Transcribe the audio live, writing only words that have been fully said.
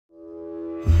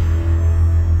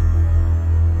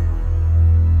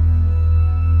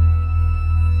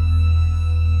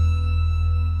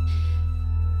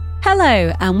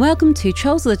Hello and welcome to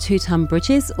Trolls of the Two-Ton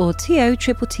Bridges, or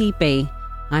TOTTB.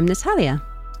 I'm Natalia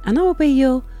and I will be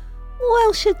your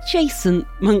Welsh adjacent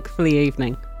monk for the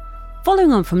evening.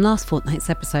 Following on from last fortnight's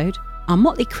episode, our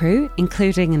motley crew,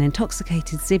 including an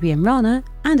intoxicated Zibby and Rana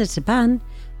and a Taban,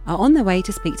 are on their way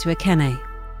to speak to Akene.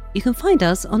 You can find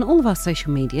us on all of our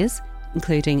social medias,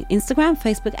 including Instagram,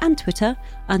 Facebook and Twitter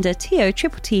under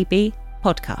TOTTB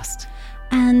Podcast.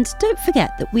 And don't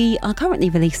forget that we are currently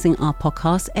releasing our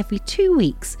podcast every 2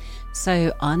 weeks,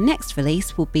 so our next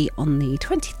release will be on the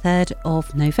 23rd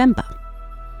of November.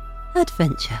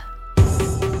 Adventure.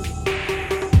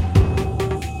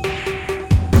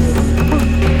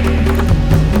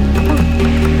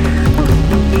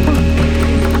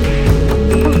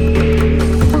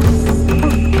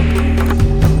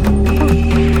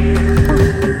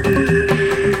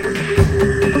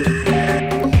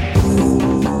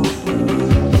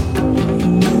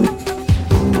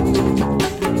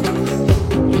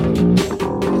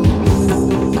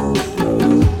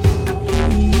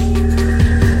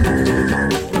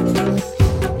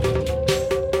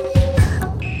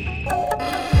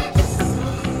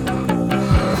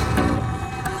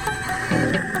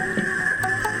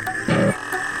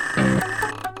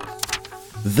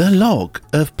 The Log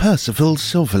of Percival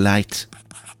Silverlight.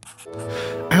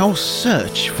 Our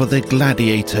search for the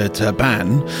gladiator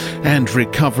Taban and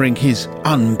recovering his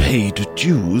unpaid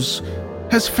dues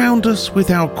has found us with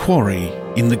our quarry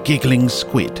in the Giggling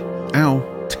Squid,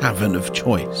 our tavern of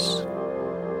choice.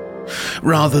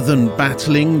 Rather than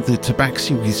battling the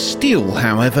tabaxi with steel,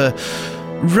 however,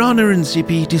 Rana and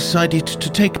Zibby decided to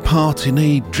take part in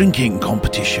a drinking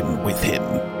competition with him.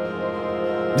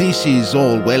 This is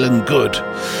all well and good,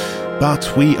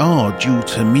 but we are due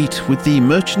to meet with the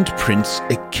merchant prince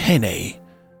Akene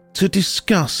to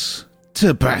discuss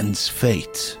Taban's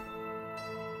fate.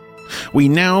 We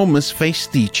now must face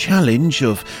the challenge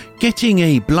of getting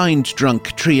a blind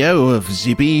drunk trio of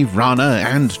Zibby, Rana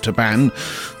and Taban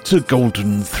to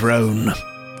Golden Throne.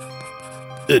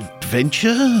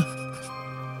 Adventure?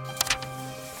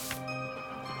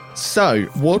 So,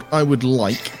 what I would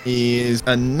like is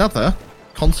another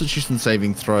Constitution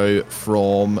saving throw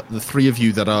from the three of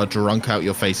you that are drunk out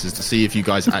your faces to see if you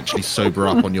guys actually sober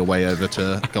up on your way over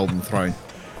to Golden Throne.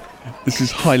 This is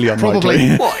highly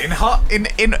unlikely. Probably. What,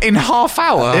 in half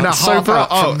hour? In a half sober hour.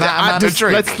 up from that amount of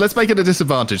drink? Let's make it a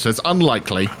disadvantage, so it's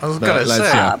unlikely. I was going to say.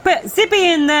 Yeah. But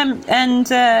Zibby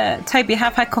and Toby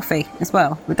have had coffee as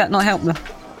well. Would that not help them?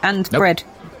 And Nope. bread.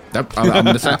 Nope, I'm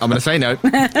going to say no.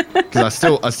 Because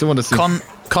I still want to see...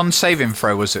 Con saving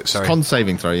throw, was it? Sorry. Con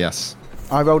saving throw, yes.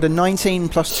 I rolled a 19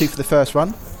 plus 2 for the first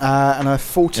one, and a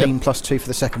 14 plus 2 for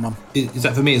the second one. Is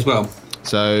that for me as well?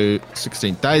 So,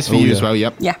 16. That is for you as well,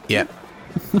 yep. Yeah. Yeah.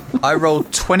 I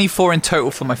rolled 24 in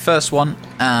total for my first one,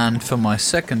 and for my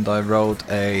second I rolled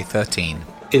a 13.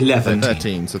 11.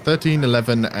 13. So 13,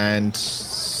 11, and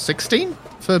 16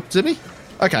 for Zibby?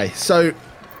 Okay, so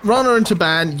Rana and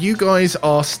Taban, you guys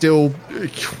are still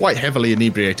quite heavily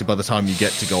inebriated by the time you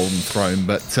get to Golden Throne,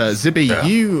 but Zibby,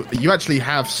 you actually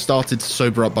have started to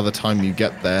sober up by the time you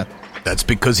get there. That's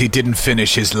because he didn't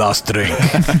finish his last drink.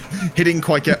 He didn't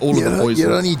quite get all of the poison.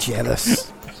 You're only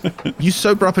jealous. You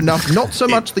sober up enough, not so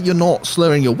much that you're not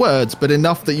slurring your words, but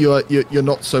enough that you're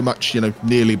not so much,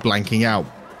 nearly blanking out,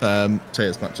 say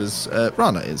as much as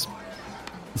Rana is.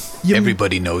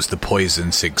 Everybody knows the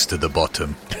poison sinks to the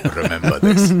bottom. Remember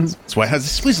this. That's why it has a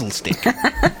swizzle stick.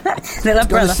 Little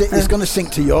umbrella. It's going to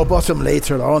sink to your bottom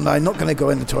later on. I'm not going to go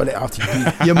in the toilet after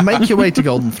you. You make your way to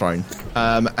Golden Throne,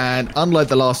 and unlike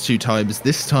the last two times,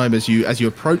 this time as you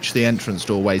approach the entrance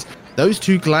doorways, those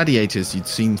two gladiators you'd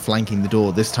seen flanking the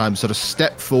door this time sort of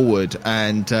step forward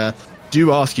and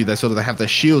do ask you. They have their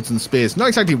shields and spears, not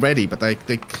exactly ready, but they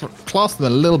clasp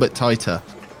them a little bit tighter,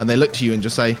 and they look to you and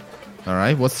just say, "All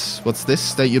right, what's this?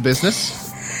 State your business."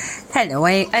 Hello,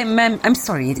 I'm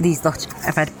sorry these lot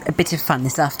have had a bit of fun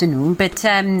this afternoon, but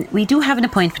we do have an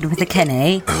appointment with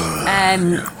Akene.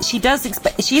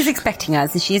 She is expecting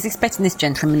us, and she is expecting this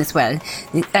gentleman as well.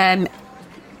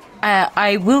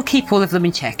 I will keep all of them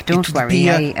in check, don't worry.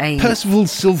 Percival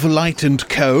Silverlight and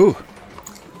Co.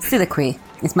 Siliqui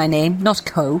is my name, not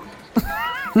Co.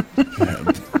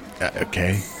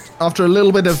 Okay. After a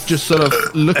little bit of just sort of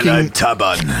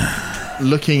Taban.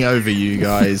 looking over you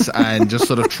guys and just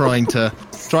sort of trying to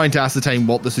ascertain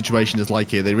what the situation is like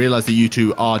here, they realize that you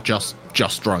two are just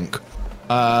drunk.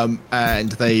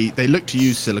 And they look to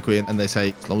you, Siliqui, and they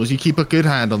say, as long as you keep a good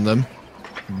hand on them,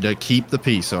 keep the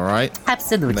peace, all right?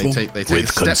 Absolutely. And they take With a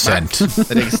step consent. back.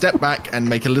 They take a step back and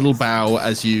make a little bow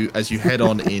as you head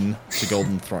on in to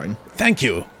Golden Throne. Thank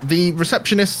you. The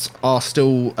receptionists are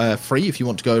still free if you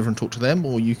want to go over and talk to them,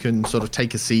 or you can sort of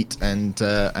take a seat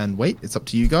and wait. It's up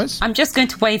to you guys. I'm just going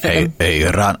to wave at them. Hey,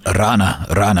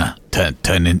 Rana,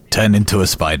 turn into a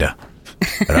spider.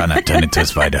 Rana, turn into a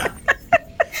spider.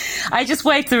 I just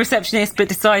wave to the receptionist, but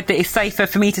decide that it's safer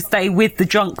for me to stay with the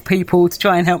drunk people to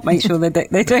try and help make sure they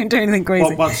don't do anything crazy.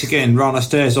 Well, once again, Rana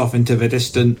stares off into the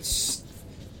distance.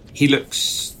 He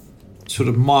looks sort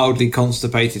of mildly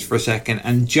constipated for a second,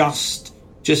 and just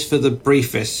for the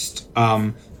briefest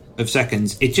of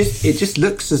seconds, it just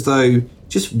looks as though,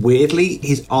 just weirdly,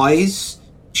 his eyes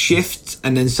shift,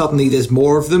 and then suddenly there's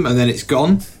more of them, and then it's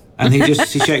gone, and he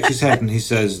shakes his head and he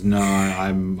says, "No,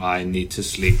 I need to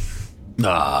sleep."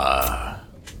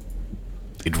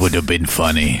 It would have been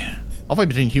funny. Halfway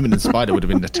between human and spider would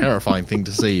have been a terrifying thing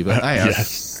to see, but hey,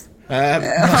 Yes.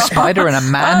 A spider and a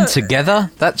man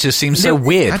together? That just seems so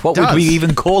weird. that What would we does.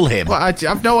 even call him? well, I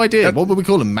have no idea. What would we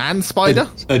call him? Man spider?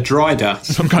 A Dryder.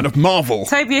 Some kind of marvel.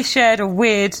 Tobias shared a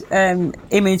weird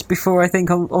image before, I think,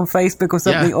 on Facebook or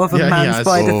something, of a man yes.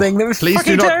 spider thing that was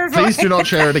fucking terrifying. Please do not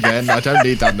share it again. I don't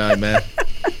need that nightmare.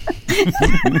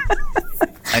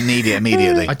 I need it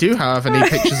immediately. I do, however, need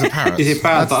pictures of parrots. Is it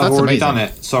bad that I've That's already amazing. done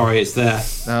it? Sorry, it's there.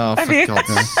 Oh, for you?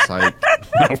 God's sake.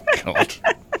 Oh, God.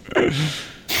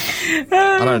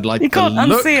 I don't like You can't the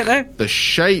look, unsee it, though. the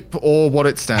shape, or what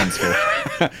it stands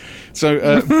for.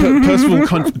 So Percival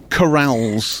kind of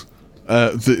corrals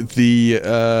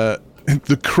the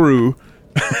crew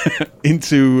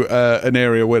into an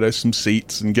area where there's some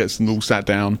seats and gets them all sat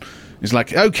down. He's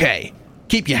like, "Okay,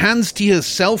 keep your hands to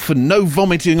yourself and no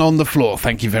vomiting on the floor.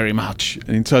 Thank you very much."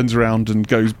 And he turns around and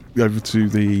goes over to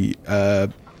the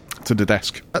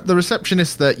desk. The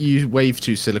receptionist that you wave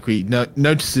to, Soliloquy,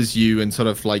 notices you and sort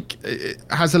of like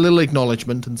has a little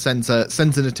acknowledgement and sends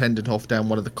an attendant off down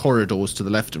one of the corridors to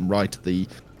the left and right of the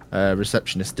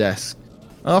receptionist desk.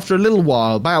 After a little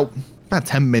while, about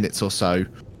 10 minutes or so,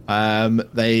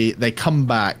 they come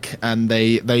back and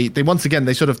they once again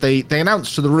they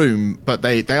announce to the room, but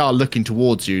they are looking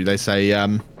towards you. They say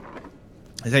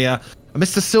Mr.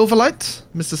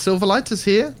 Silverlight is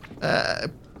here.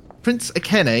 Prince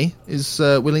Akene is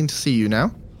willing to see you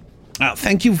now.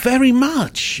 Thank you very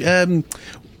much.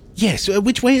 Yes,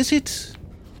 which way is it?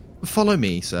 Follow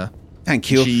me, sir.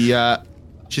 Thank you.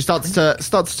 She starts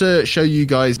to show you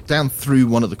guys down through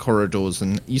one of the corridors,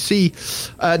 and you see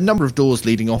a number of doors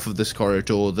leading off of this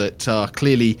corridor that are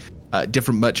clearly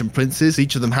different merchant princes.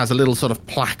 Each of them has a little sort of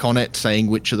plaque on it saying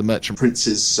which of the merchant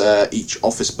princes each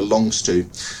office belongs to.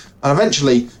 And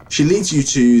eventually, she leads you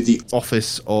to the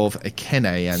office of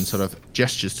Akene and sort of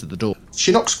gestures to the door.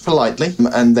 She knocks politely,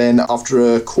 and then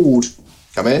after a called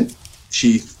 "come in,"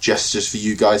 she gestures for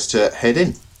you guys to head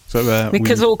in. So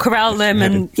Because we'll corral them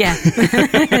and, yeah.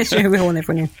 Sure, we want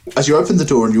everyone in. As you open the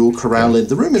door and you all corral in,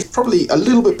 the room is probably a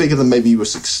little bit bigger than maybe you were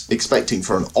expecting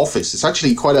for an office. It's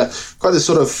actually quite a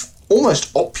sort of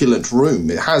almost opulent room.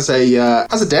 It has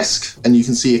a desk, and you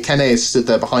can see Akene is stood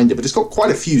there behind it, but it's got quite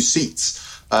a few seats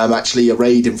actually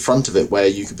arrayed in front of it where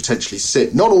you could potentially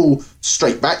sit. Not all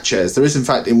straight back chairs. There is, in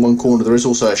fact, in one corner, there is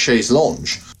also a chaise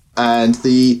lounge. And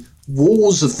the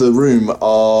walls of the room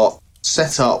are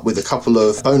set up with a couple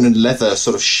of bone and leather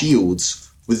sort of shields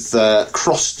with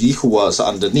crossed yikuwas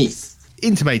underneath,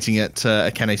 intimating at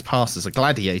Akene's past as a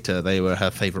gladiator. They were her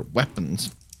favourite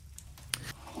weapons.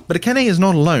 But Akene is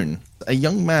not alone. A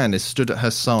young man is stood at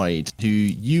her side who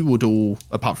you would all,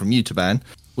 apart from you, Taban,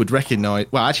 would recognise...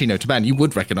 Well, actually, no, Taban, you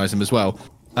would recognise him as well.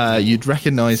 You'd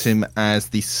recognise him as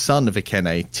the son of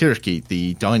Akene, Tiriki,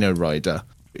 the dino rider,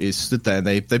 is stood there.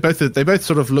 They both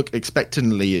sort of look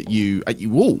expectantly at you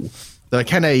all. Though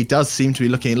Akene does seem to be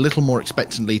looking a little more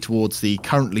expectantly towards the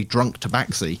currently drunk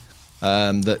Tabaxi.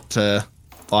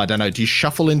 I don't know. Do you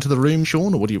shuffle into the room,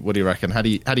 Sean, or what do you reckon? How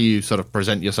do you sort of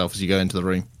present yourself as you go into the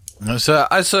room? So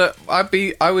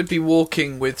I would be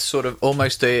walking with sort of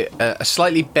almost a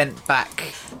slightly bent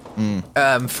back.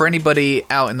 For anybody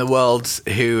out in the world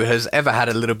who has ever had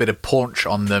a little bit of paunch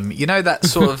on them, you know, that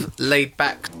sort of laid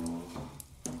back.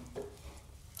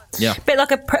 Yeah, Bit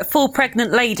like a full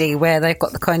pregnant lady where they've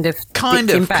got the kind of,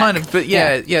 but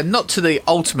yeah, not to the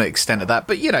ultimate extent of that,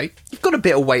 but you know, you've got a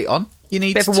bit of weight on. You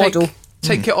need Bit to of a waddle.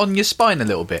 take it on your spine a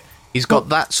little bit. He's got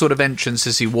that sort of entrance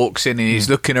as he walks in, and he's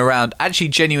looking around, actually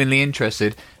genuinely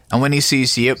interested. And when he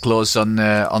sees the claws on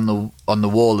the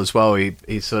wall as well,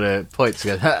 he sort of points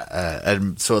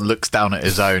and sort of looks down at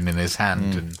his own in his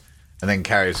hand, and then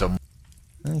carries on.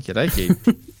 Okie dokie.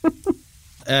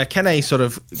 Kene sort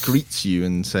of greets you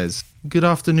and says, "Good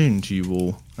afternoon to you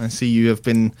all. I see you have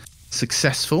been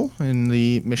successful in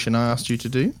the mission I asked you to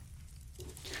do.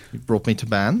 You brought me to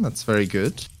Ban. That's very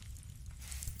good."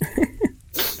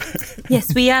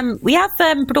 Yes, we have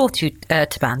brought you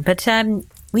to Ban, but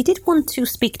we did want to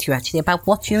speak to you actually about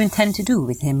what you intend to do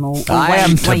with him. Or I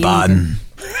am Taban.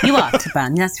 You are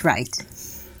Taban, that's right.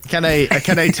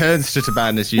 Kene turns to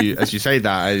Taban as you say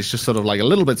that. And it's just sort of like a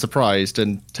little bit surprised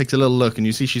and takes a little look, and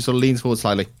you see she sort of leans forward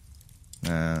slightly.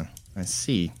 I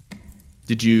see.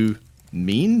 Did you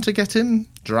mean to get him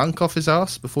drunk off his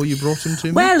ass before you brought him to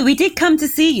me? Well, we did come to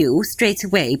see you straight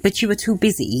away, but you were too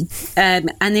busy.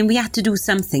 And then we had to do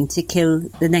something to kill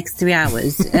the next 3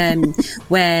 hours,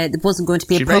 where there wasn't going to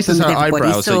be a problem with everybody. She raises her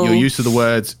eyebrows at your use of the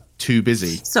words too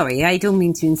busy. Sorry, I don't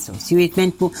mean to insult you. It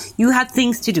meant more, you had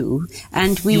things to do,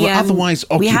 and we You were otherwise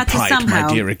we had occupied, to somehow,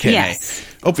 my dear Akene. Yes.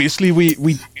 Obviously, we...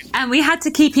 And we had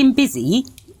to keep him busy,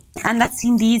 and that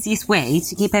seemed the easiest way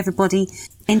to keep everybody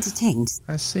entertained.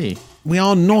 I see. We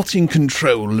are not in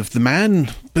control of the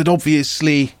man, but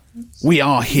obviously we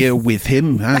are here with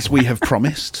him, as we have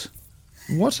promised.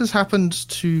 What has happened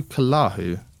to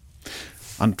Kalahu?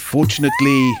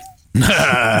 Unfortunately,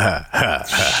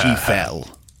 she fell.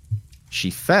 She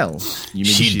fell? You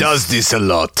mean She does this a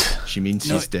lot. She means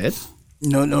she's dead?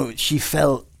 No, she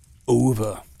fell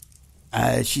over.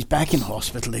 She's back in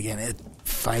hospital again.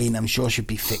 Fine, I'm sure she'll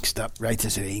be fixed up right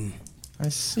as rain. I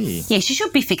see. Yeah, she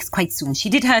should be fixed quite soon. She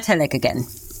did hurt her leg again.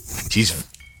 She's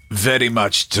very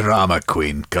much drama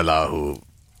queen, Kalahu.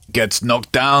 Gets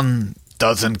knocked down,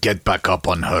 doesn't get back up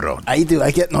on her own. I do.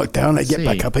 I get knocked down, I get See.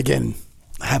 back up again.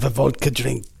 I have a vodka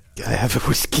drink. I have a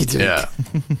whiskey drink. Yeah.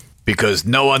 Because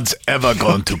no one's ever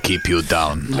going to keep you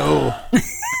down. No.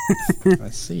 I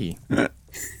see.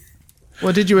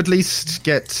 Well, did you at least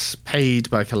get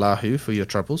paid by Kalahu for your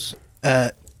troubles?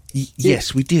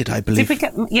 Yes, we did, I believe. We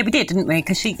did, didn't we?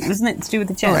 Because wasn't it to do with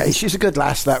the All jet? right, she's a good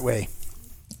lass that way.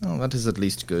 Oh, that is at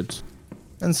least good.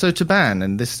 And so Taban,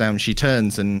 and this time she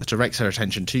turns and directs her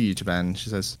attention to you, Taban. She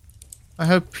says, "I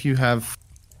hope you have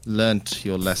learnt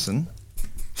your lesson."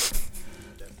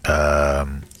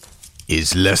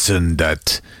 His lesson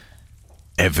that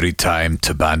every time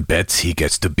Taban bets, he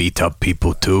gets to beat up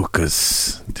people too,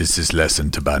 because this is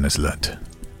lesson Taban has learnt.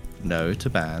 No,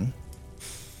 Taban.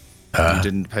 You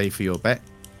didn't pay for your bet.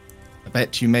 A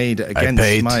bet you made against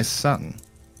paid. my son.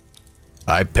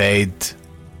 I paid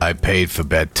for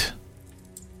bet.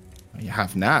 You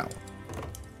have now.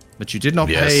 But you did not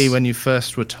Yes. pay when you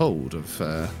first were told of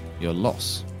your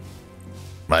loss.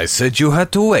 I said you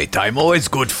had to wait. I'm always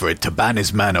good for it. Taban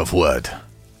is man of word.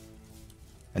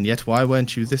 And yet why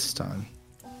weren't you this time?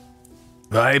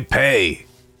 I pay.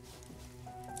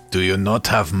 Do you not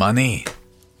have money?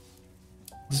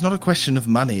 It's not a question of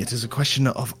money, it is a question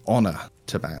of honor,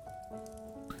 Taban.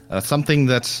 Something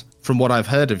that, from what I've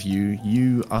heard of you,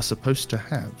 you are supposed to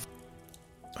have.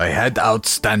 I had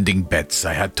outstanding bets.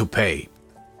 I had to pay.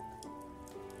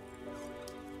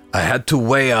 I had to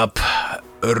weigh up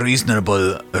a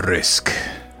reasonable risk.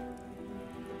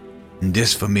 And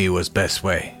this for me was best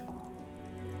way.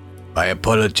 I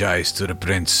apologize to the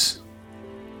prince.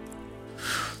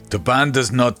 Taban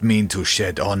does not mean to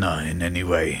shed honor in any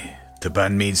way.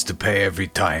 Taban means to pay every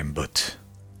time, but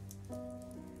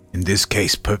in this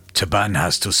case, Taban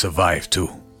has to survive too.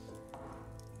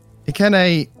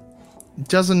 Ikene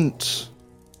doesn't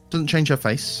change her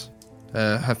face.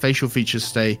 Her facial features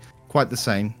stay quite the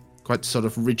same, quite sort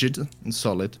of rigid and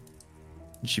solid.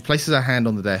 She places her hand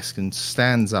on the desk and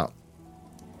stands up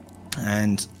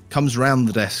and comes round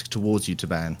the desk towards you,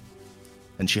 Taban.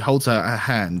 And she holds her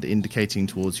hand indicating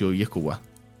towards your Yikuwa.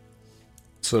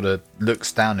 Sort of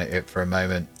looks down at it for a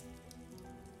moment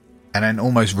and then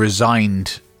almost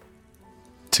resigned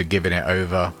to giving it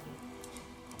over,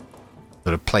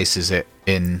 sort of places it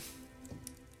in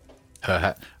her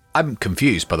hat. I'm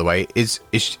confused, by the way. Is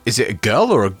it a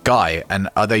girl or a guy? And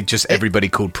are they just everybody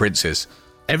called princes?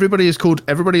 Everybody is called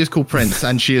Prince,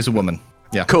 and she is a woman.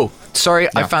 Yeah. Cool. Sorry,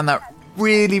 I Yeah. found that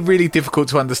really, really difficult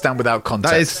to understand without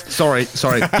context. That is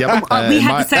sorry. Yep. We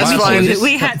had to say that's fine.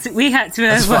 we had to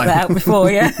work fine. that out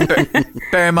before, yeah.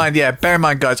 Bear in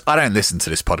mind, guys, I don't listen to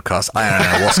this podcast. I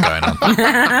don't know what's going on.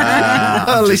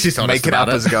 At least she's honest Make it up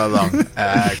about as I go along.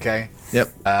 Okay. Yep.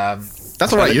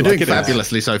 That's all right. You're doing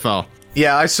fabulously so far.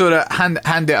 Yeah, I sort of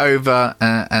hand it over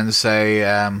and say,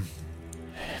 I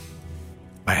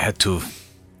had to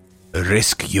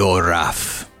risk your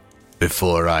wrath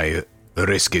before I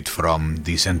risk it from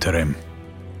the Centaurim.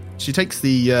 She takes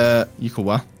the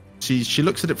Yikuwa. She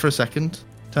looks at it for a second,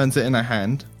 turns it in her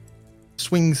hand,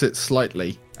 swings it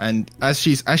slightly, and as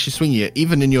she's swinging it,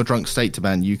 even in your drunk state,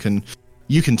 Taban, you can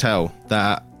you can tell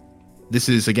that this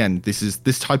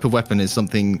type of weapon is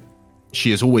something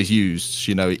she has always used.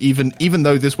 You know, even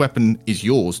though this weapon is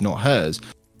yours, not hers,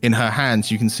 in her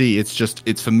hands you can see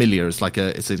it's familiar. It's like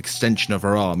it's an extension of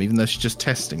her arm, even though she's just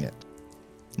testing it.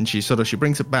 And she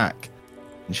brings it back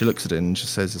and she looks at it and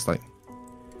just says, "It's like,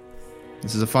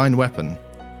 this is a fine weapon.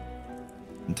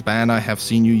 And Taban, I have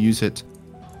seen you use it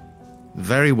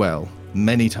very well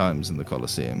many times in the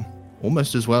Colosseum,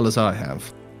 almost as well as I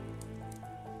have."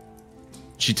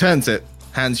 She turns it,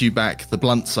 hands you back the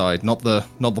blunt side, not the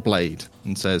blade,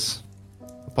 and says,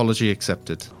 "Apology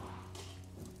accepted.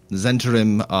 The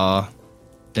Zentarim are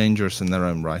dangerous in their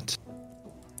own right.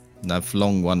 And I've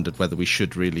long wondered whether we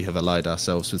should really have allied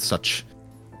ourselves with such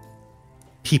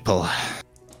people.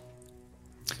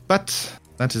 But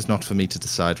that is not for me to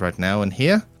decide right now. And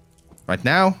here, right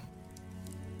now,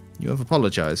 you have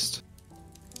apologized.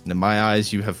 And in my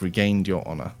eyes, you have regained your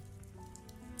honor.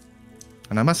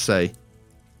 And I must say,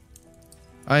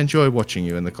 I enjoy watching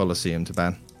you in the Colosseum,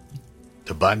 Taban.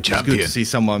 Taban champion. It's good to see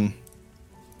someone.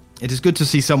 It is good to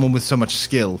see someone with so much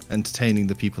skill entertaining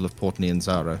the people of Port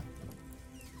Nyanzaro.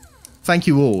 Thank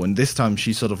you all." And this time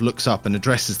she sort of looks up and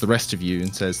addresses the rest of you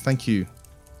and says, "Thank you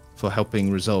for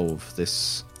helping resolve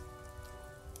this,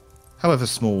 however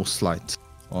small, slight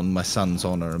on my son's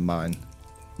honor and mine.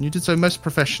 And you did so most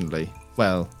professionally.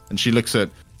 Well," and she looks at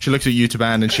you,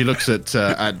 Taban, and she looks at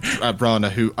Rana,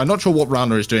 who I'm not sure what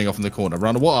Rana is doing off in the corner.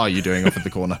 Rana, what are you doing off in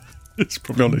the corner? It's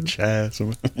probably on a chair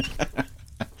somewhere.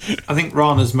 I think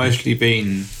Rana's mostly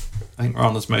been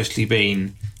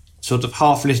sort of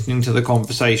half listening to the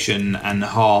conversation and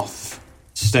half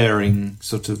staring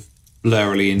sort of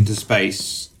blurrily into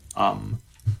space,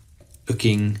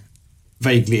 looking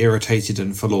vaguely irritated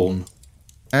and forlorn.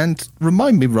 And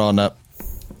remind me, Rana,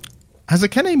 has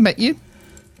Akene met you?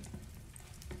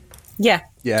 Yeah.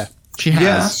 Yeah. She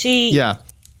has? Yeah.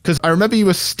 Because I remember you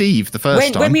were Steve the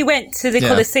first time. When we went to the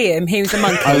Colosseum, he was a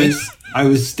monkey. I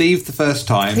was Steve the first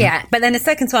time. Yeah, but then the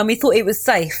second time we thought it was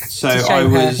safe. So I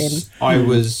was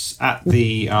at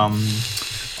the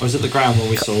ground when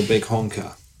we saw Big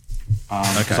Honker.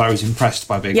 Because I was impressed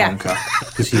by Big Honker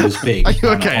because he was big. Are you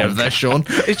okay over there, Sean?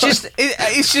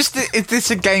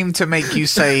 It's a game to make you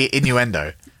say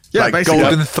innuendo. Yeah, like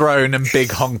Golden Throne and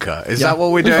Big Honker. Is that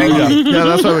what we're doing? Yeah,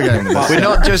 that's what we're going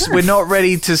with. We're not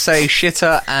ready to say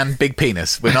shitter and big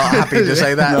penis. We're not happy to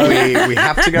say that. We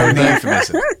have to go with the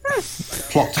euphemism.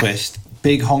 Plot twist: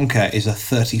 Big Honker is a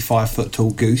 35-foot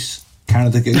tall goose,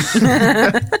 Canada goose. With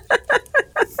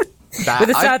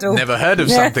a saddle. I've never heard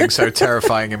of something so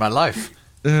terrifying in my life.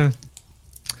 Anyway,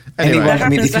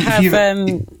 it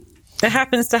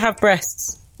happens to have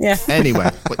breasts. Yeah.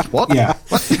 Anyway, what? Yeah.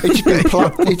 It's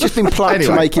just been plugged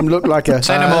to make him look like a.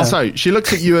 Say no more. So she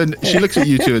looks at you and she looks at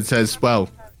you two and says, "Well,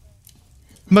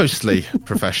 mostly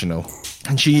professional."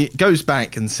 And she goes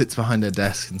back and sits behind her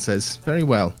desk and says, "Very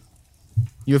well.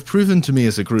 You have proven to me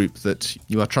as a group that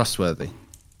you are trustworthy.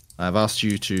 I have asked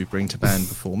you to bring Taban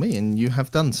before me, and you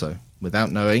have done so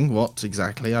without knowing what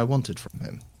exactly I wanted from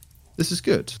him. This is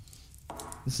good.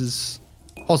 This is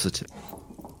positive.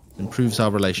 Improves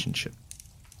our relationship.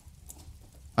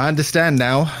 I understand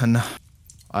now, and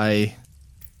I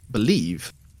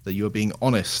believe that you are being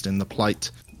honest in the plight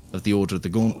of the Order of the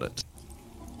Gauntlet.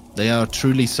 They are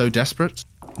truly so desperate,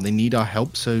 and they need our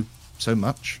help so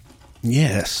much."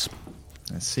 Yes.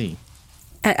 I see.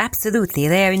 Absolutely,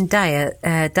 they are in dire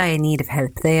need of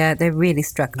help. They're really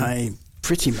struggling.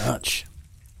 Pretty much.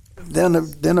 They're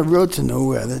on a road to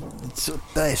nowhere. It's so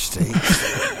thirsty.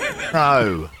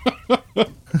 No.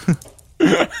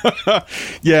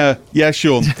 Yeah,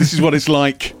 Sean. This is what it's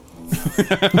like.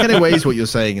 Kenny weighs what you're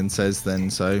saying and says then,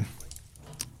 so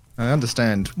I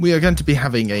understand. We are going to be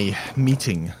having a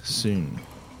meeting soon,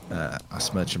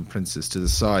 us merchant princes, to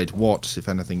decide what, if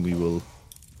anything, we will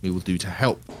do to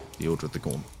help the Order of the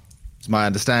Gauntlet. It's my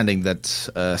understanding that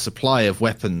a supply of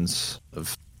weapons,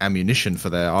 of ammunition for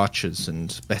their archers,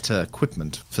 and better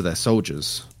equipment for their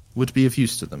soldiers would be of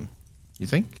use to them. You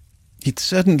think? It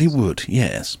certainly would,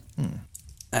 yes.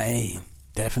 Aye,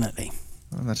 definitely.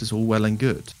 Well, that is all well and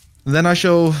good. Then I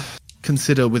shall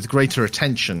consider with greater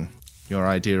attention your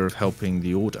idea of helping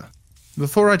the Order.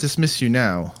 Before I dismiss you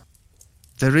now,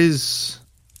 there is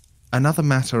another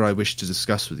matter I wish to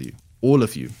discuss with you. All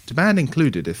of you, Taban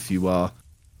included, if you are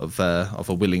of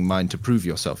a willing mind to prove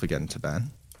yourself again, Taban.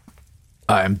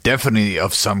 I am definitely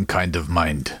of some kind of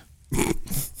mind.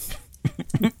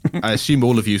 I assume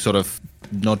all of you sort of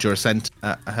nod your assent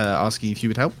at her asking if you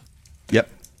would help? Yep.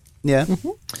 Yeah.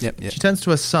 Mm-hmm. Yep. She turns to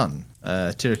her son,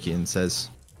 Tiriki, and says,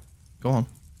 "Go on."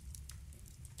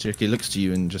 Tiriki looks to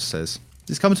you and just says,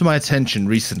 "It's come to my attention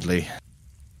recently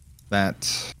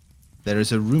that there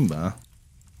is a rumour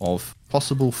of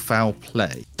possible foul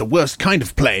play. The worst kind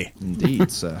of play.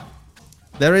 Indeed, sir.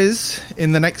 There is,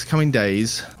 in the next coming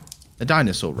days, a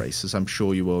dinosaur race, as I'm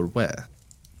sure you are aware.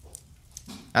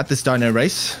 At this dino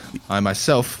race, I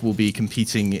myself will be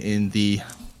competing in the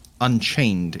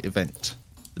Unchained event,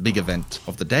 the big event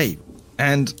of the day.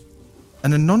 And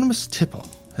an anonymous tipper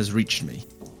has reached me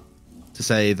to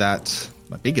say that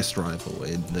my biggest rival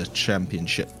in the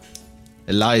championship,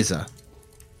 Eliza,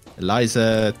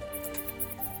 bear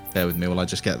with me while I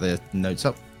just get the notes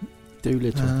up.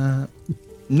 Doolittle.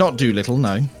 Not Doolittle,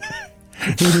 no.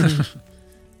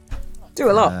 Do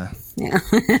a lot. Yeah.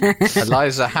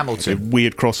 Eliza Hamilton.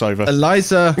 Weird crossover.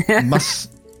 Eliza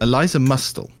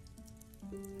Mustel,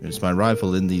 who's my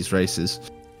rival in these races,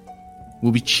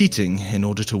 will be cheating in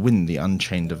order to win the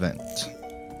Unchained event.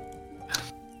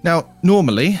 Now,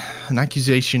 normally, an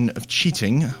accusation of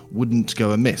cheating wouldn't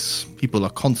go amiss. People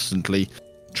are constantly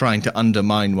trying to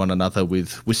undermine one another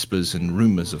with whispers and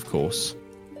rumours, of course.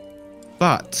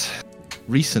 But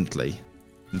recently,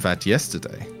 in fact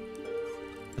yesterday,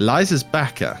 Eliza's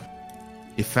backer,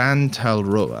 Ifan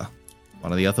Talroa,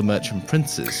 one of the other merchant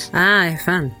princes,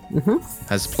 Ifan.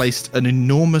 has placed an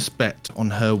enormous bet on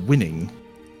her winning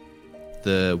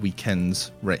the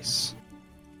weekend's race.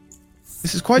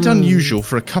 This is quite unusual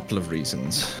for a couple of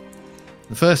reasons.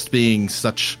 The first being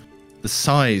the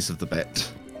size of the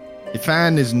bet.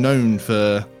 Ifan is known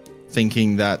for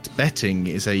thinking that betting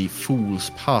is a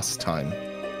fool's pastime,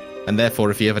 and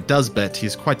therefore if he ever does bet, he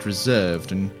is quite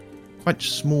reserved and quite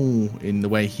small in the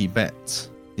way he bets.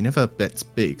 He never bets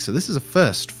big, so this is a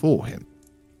first for him.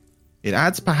 It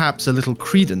adds perhaps a little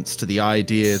credence to the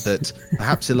idea that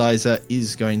perhaps Eliza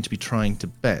is going to be trying to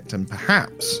bet, and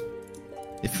perhaps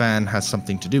Ifan has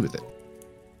something to do with it.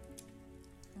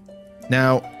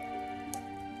 Now,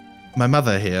 my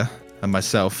mother here and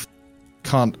myself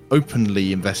can't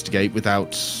openly investigate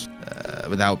without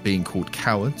being called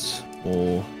cowards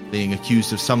or being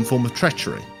accused of some form of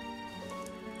treachery.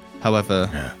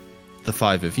 However, the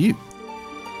five of you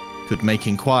could make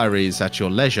inquiries at your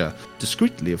leisure,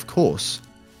 discreetly of course,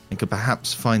 and could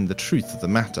perhaps find the truth of the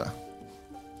matter,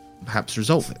 perhaps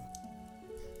resolve it.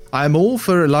 I am all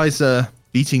for Eliza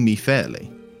beating me fairly.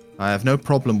 I have no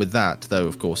problem with that, though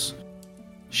of course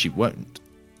she won't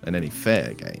in any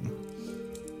fair game.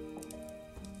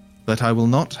 But I will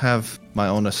not have my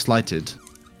honour slighted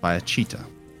by a cheater.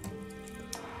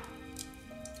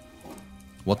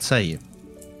 What say you?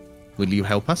 Will you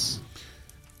help us?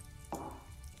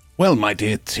 Well, my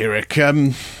dear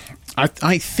Tyrek,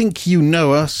 I think you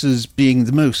know us as being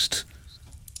the most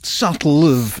subtle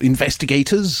of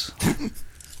investigators.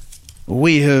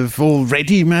 We have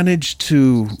already managed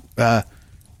to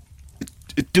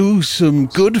do some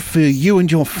good for you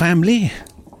and your family.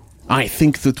 I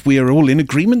think that we are all in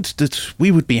agreement that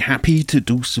we would be happy to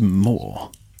do some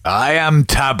more. I am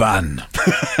Taban.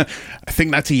 I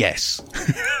think that's a yes.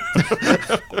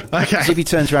 Okay. Zippy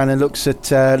turns around and looks at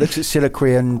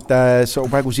Siliqui and sort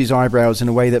of waggles his eyebrows in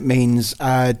a way that means,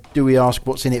 do we ask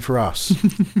what's in it for us?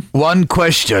 One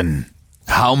question.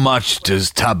 How much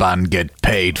does Taban get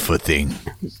paid for thing?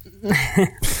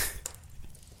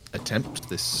 Attempt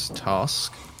this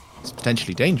task, this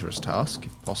potentially dangerous task,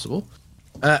 if possible,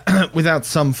 without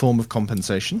some form of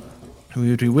compensation. We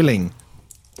would be willing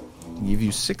to give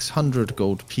you 600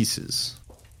 gold pieces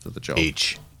for the job.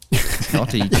 Each.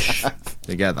 Not each.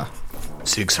 Together.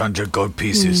 600 gold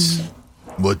pieces.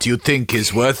 What do you think,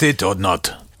 is worth it or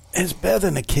not? It's better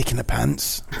than a kick in the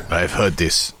pants. I've heard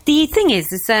this. The thing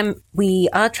is we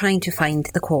are trying to find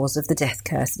the cause of the death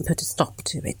curse and put a stop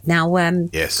to it. Now,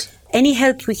 Yes. any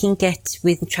help we can get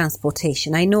with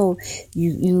transportation. I know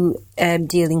you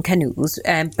deal in canoes,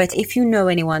 but if you know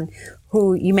anyone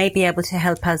who you may be able to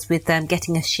help us with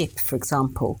getting a ship, for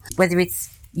example, whether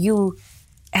it's you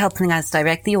helping us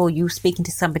directly or you speaking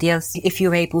to somebody else, if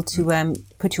you're able to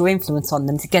put your influence on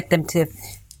them to get them to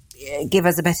give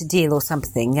us a better deal or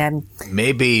something.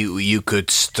 Maybe you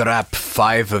could strap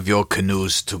 5 of your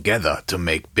canoes together to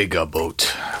make bigger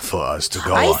boat for us to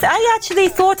go on. I actually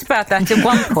thought about that at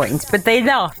one point, but they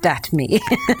laughed at me.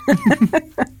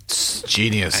 It's a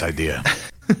genius idea.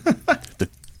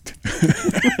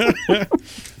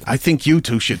 I think you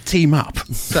two should team up.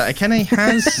 So Akene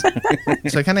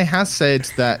has said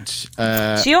that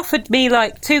She offered me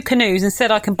like 2 canoes and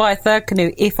said I can buy a third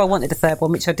canoe if I wanted a third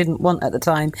one, which I didn't want at the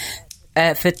time,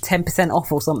 for 10%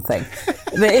 off or something.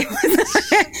 But it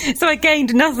was, so I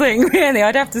gained nothing, really.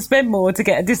 I'd have to spend more to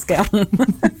get a discount.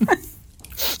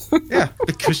 yeah,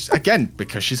 because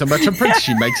she's a merchant prince,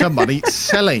 she makes her money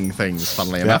selling things,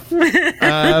 funnily enough.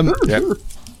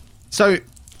 So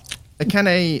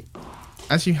Akene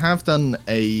as you have done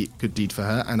a good deed for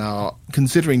her and are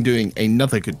considering doing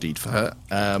another good deed for her,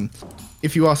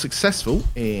 if you are successful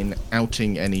in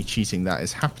outing any cheating that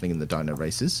is happening in the dino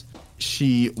races,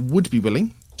 she would be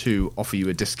willing to offer you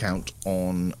a discount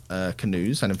on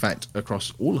canoes, and in fact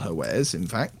across all her wares, in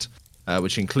fact,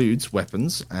 which includes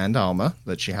weapons and armor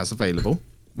that she has available.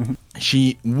 Mm-hmm.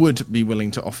 She would be willing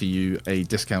to offer you a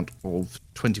discount of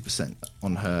 20%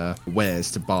 on her wares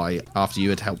to buy after you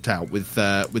had helped out with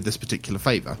this particular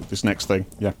favor. This next thing,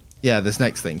 yeah. Yeah, this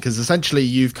next thing, because essentially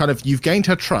you've gained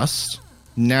her trust.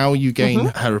 Now you gain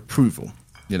her approval.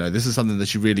 You know, this is something that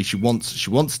she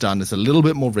wants done. It's a little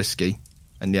bit more risky,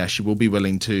 and yeah, she will be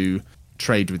willing to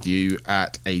trade with you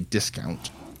at a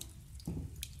discount.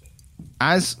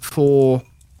 As for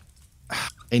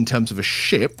in terms of a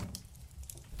ship,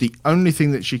 the only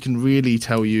thing that she can really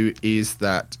tell you is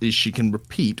she can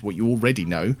repeat what you already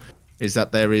know, is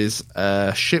that there is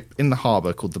a ship in the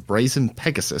harbour called the Brazen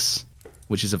Pegasus,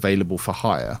 which is available for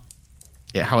hire.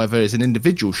 It, however, is an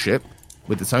individual ship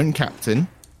with its own captain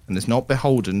and is not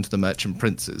beholden to the merchant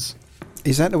princes.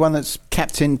 Is that the one that's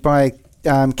captained by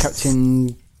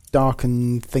Captain Dark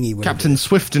and Thingy? Captain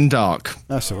Swift and Dark.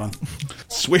 That's the one.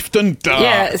 Swift and Dark.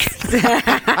 Yes.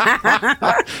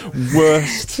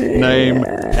 Worst name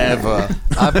ever.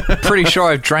 I'm pretty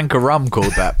sure I've drank a rum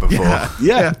called that before.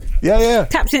 Yeah.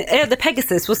 Captain, the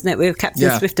Pegasus, wasn't it, with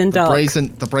Captain Swift and Dark?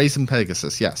 The Brazen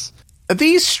Pegasus, yes. Are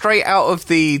these straight out of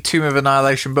the Tomb of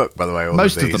Annihilation book, by the way?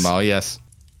 Most of them are, yes.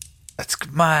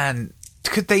 Man,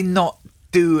 could they not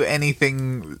do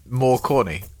anything more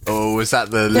corny? Or was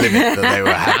that the limit that they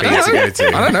were happy to go to?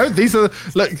 I don't know. These are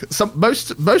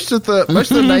most of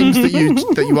the names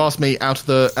that you ask me out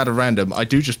of random. I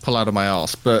do just pull out of my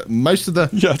arse. But most of the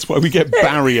that's why we get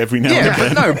Barry every now and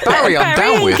then. No, Barry, I'm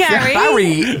down with.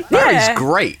 Gary. Barry's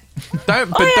great. Don't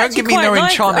give me no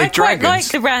enchanted dragons. I like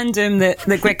the random that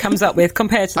Greg comes up with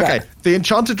compared to that. Okay, the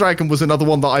enchanted dragon was another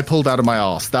one that I pulled out of my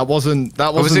arse. That wasn't.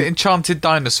 Was it enchanted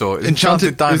dinosaur?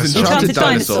 Enchanted dinosaur.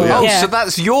 Oh, yeah. so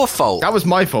that's your fault. That was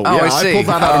my fault. Oh, yeah, I pulled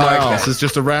that out of my arse as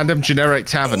just a random generic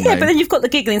tavern name. But then you've got the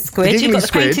giggling squid. You've got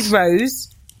the painted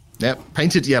rose. Yep,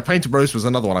 painted rose was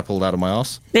another one I pulled out of my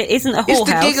arse. It isn't a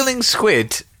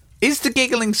whorehouse. Is the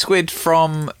giggling squid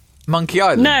from Monkey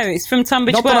Island? No, it's from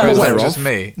Tunbridge Not that I'm Wells. aware of. Just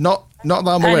me. Not that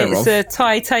I'm aware and it's a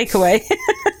Thai takeaway.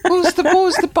 What was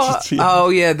the part? Oh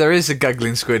yeah, there is a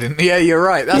giggling squid. Yeah, you're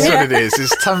right. That's what it is.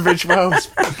 It's Tunbridge Wells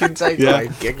fucking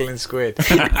takeaway, giggling squid.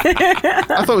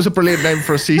 I thought it was a brilliant name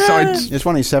for a seaside. There's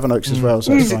one in Sevenoaks as well.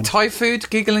 So is it Thai food,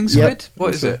 giggling squid? Yep.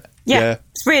 What is it? Yeah,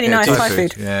 it's really nice Thai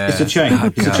food. Yeah. It's a chain.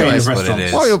 It's a chain of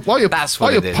restaurants. While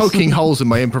you're poking holes in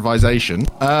my improvisation.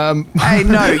 Hey,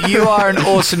 no, you are an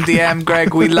awesome DM,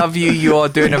 Greg. We love you. You are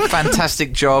doing a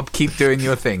fantastic job. Keep doing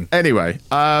your thing. Anyway,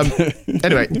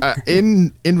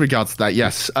 in regards to that,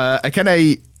 yes,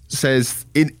 Akene says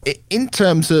in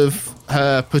terms of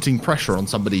her putting pressure on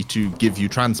somebody to give you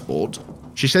transport,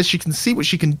 she says she can see what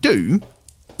she can do,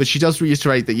 but she does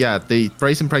reiterate that the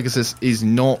Brazen Pegasus is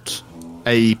not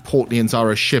a Port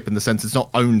Nyanzara ship in the sense it's not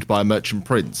owned by a merchant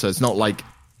prince, so it's not like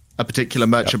a particular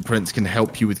merchant prince can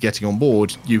help you with getting on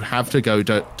board. You have to go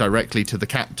directly to the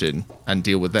captain and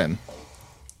deal with them.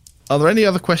 Are there any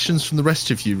other questions from the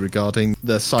rest of you regarding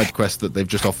the side quest that they've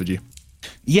just offered you?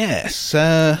 Yes,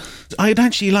 I'd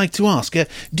actually like to ask,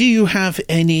 do you have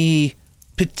any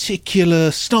particular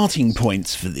starting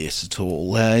points for this at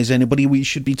all? Is anybody we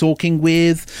should be talking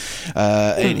with?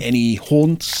 Any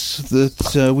haunts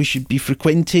that we should be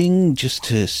frequenting just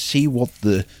to see what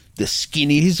the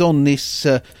skin is on this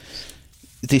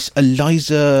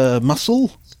Eliza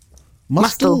Mustle?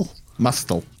 Mustle.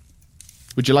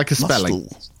 Would you like a spelling?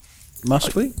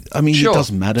 Must we? I mean, Sure. It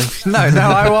doesn't matter. No,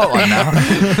 I want one now.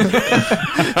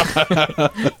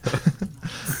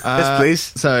 Yes, please.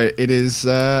 So it is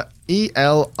Eliza.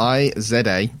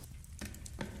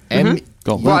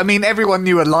 Well, I mean, everyone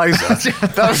knew Eliza.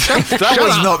 that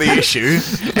was not the issue.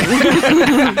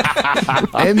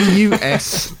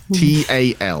 Mustal.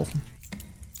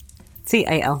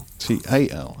 TAL.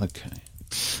 TAL, okay.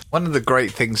 One of the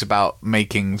great things about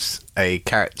making a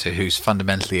character who's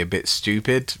fundamentally a bit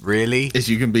stupid, really, is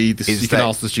you can ask the stupid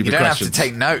questions. You don't have to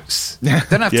take notes. You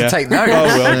don't have to take notes.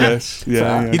 Oh well, yes.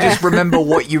 Yeah. You just remember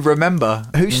what you remember.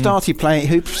 Who started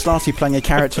playing a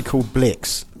character called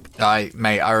Blix? I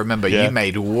remember you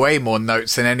made way more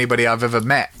notes than anybody I've ever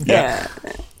met. Yeah.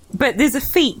 But there's a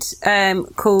feat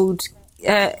called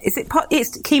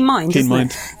it's Keen Mind. Keen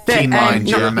Mind. Keen Mind.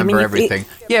 You remember everything.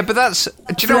 Yeah, but that's.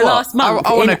 Do you know what?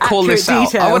 I want to call this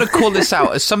out. Detail. I want to call this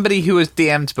out as somebody who has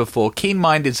DM'd before. Keen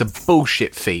Mind is a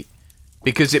bullshit feat.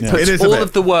 because it Yeah. puts It is a all bit.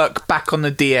 of the work back on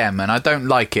the DM, and I don't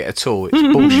like it at all. It's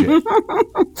bullshit.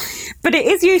 But it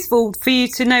is useful for you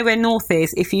to know where North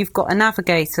is if you've got a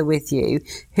navigator with you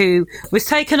who was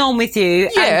taken on with you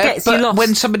and gets you but lost.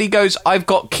 when somebody goes, I've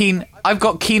got keen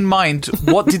mind.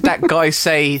 What did that guy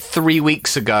say 3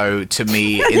 weeks ago to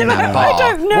me in that bar? I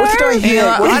don't know. What did I hear?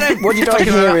 Yeah, What did I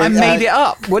hear? I made it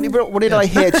up. What did I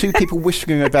hear? Two people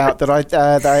whispering about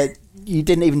that you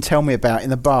didn't even tell me about in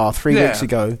the bar 3 Yeah. weeks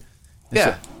ago.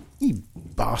 Yeah. You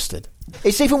bastard!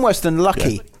 It's even worse than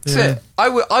Lucky. That's it.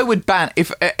 I would ban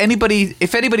if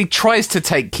anybody tries to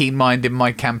take keen mind in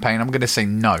my campaign. I'm going to say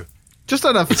no. Just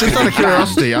out of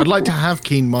curiosity, I'd like to have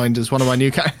Keen Mind as one of my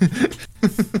new characters.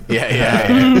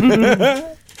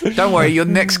 Yeah. Don't worry, your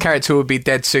next character will be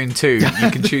dead soon too.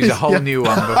 You can choose a whole new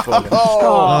one before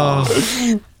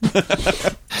then.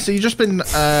 So you've just been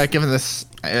given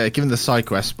the side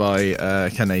quest by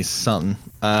Kene's son.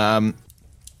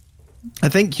 I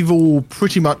think you've all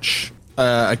pretty much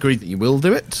agreed that you will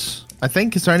do it. I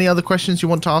think. Is there any other questions you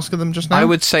want to ask of them just now? I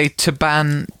would say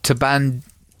Taban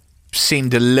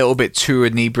seemed a little bit too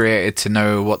inebriated to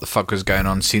know what the fuck was going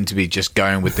on. Seemed to be just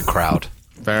going with the crowd.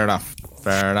 Fair enough.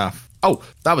 Oh,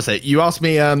 that was it. You asked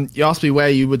me. You asked me where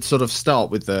you would sort of start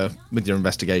with your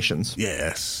investigations.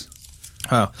 Yes.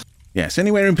 Oh, Yes,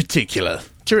 anywhere in particular?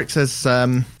 Turek says,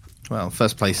 well,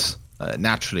 first place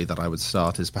naturally that I would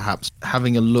start is perhaps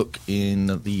having a look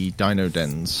in the dino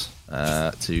dens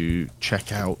to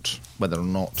check out whether or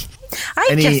not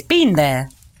I've just been there.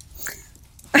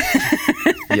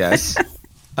 yes.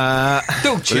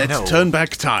 Don't you know? Let's turn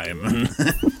back time.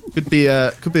 Could be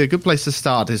a good place to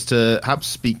start is to perhaps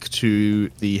speak to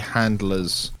the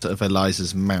handlers of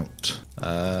Eliza's mount.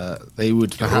 They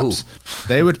would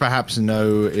perhaps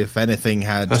know if anything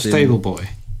had A been, stable boy.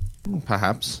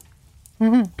 perhaps.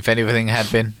 If anything had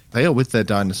been. They are with their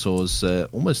dinosaurs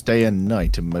almost day and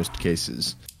night in most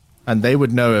cases, and they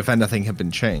would know if anything had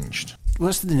been changed.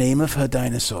 What's the name of her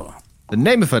dinosaur? The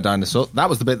name of her dinosaur, that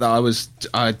was the bit that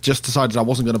I just decided I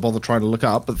wasn't going to bother trying to look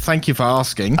up, but thank you for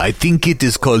asking. I think it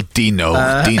is called Dino.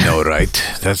 Dino, right?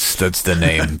 That's the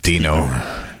name. Dino.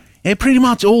 They're pretty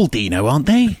much all Dino, aren't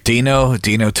they? Dino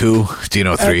 2,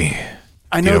 Dino 3.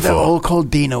 I know Dino they're 4. all called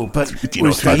Dino, but Dino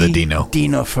was Father they Dino.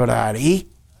 Dino Ferrari,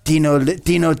 Dino De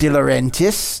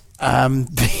Laurentiis,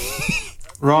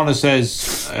 Rana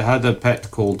says I had a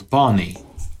pet called Barney.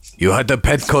 You had a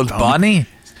pet called Barney?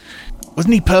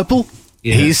 Wasn't he purple?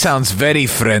 Yeah, He sounds very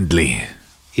friendly.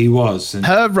 he was. And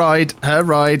Her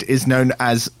ride is known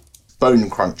as Bone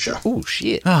Cruncher. Oh,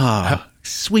 shit. Ah,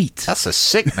 sweet. That's a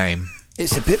sick name.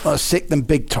 it's a bit more sick than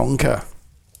Big Tonka.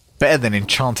 Better than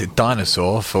Enchanted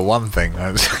Dinosaur, for one thing.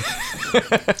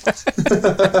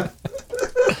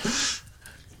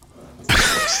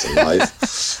 Still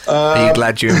alive. Are you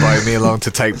glad you invited me along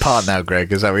to take part now,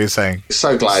 Greg? Is that what you're saying?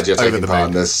 So glad you're Over taking the part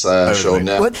in moon. this, the Sean. moon.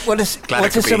 Yeah. What are I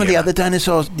could some be of the here. other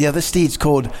dinosaurs, the other steeds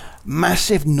called?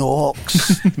 Massive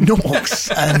Norks.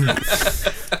 Norks. And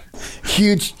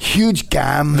huge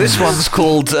Gam. This one's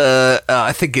called,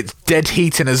 I think it's Dead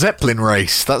Heat in a Zeppelin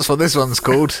Race. That's what this one's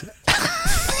called.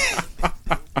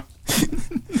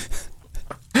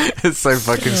 It's so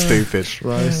fucking stupid.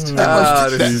 Christ.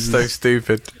 This is so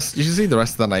stupid. You should see the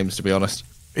rest of the names, to be honest.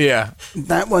 Yeah.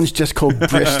 That one's just called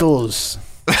Bristols.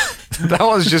 That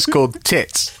one's just called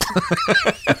Tits.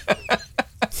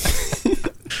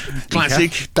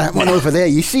 Classic. That one over there.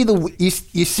 You see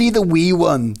the wee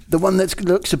one, the one that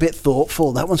looks a bit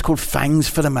thoughtful. That one's called Fangs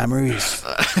for the Memories.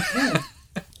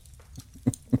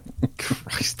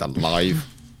 Christ alive.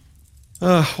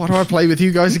 Why do I play with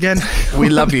you guys again? We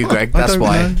love you, Greg. I That's don't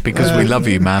why. know. Because we love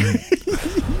you, man.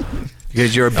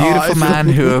 Because you're a beautiful it's man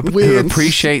who weird.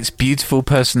 appreciates beautiful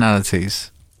personalities.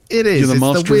 It is. You're the It's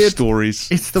master weird, of stories.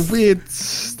 It's the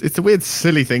weird,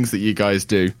 silly things that you guys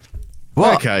do.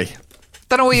 What? Okay.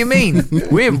 Don't know what you mean.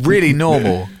 We're really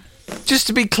normal. Just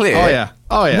to be clear.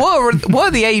 Oh yeah. What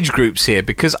are the age groups here?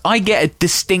 Because I get a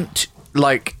distinct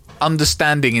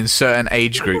understanding in certain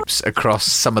age groups across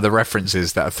some of the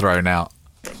references that are thrown out.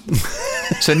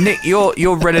 So Nick,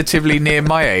 you're relatively near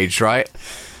my age, right?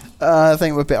 I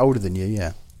think we're a bit older than you,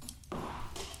 yeah.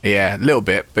 Yeah, a little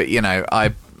bit, but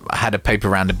I had a paper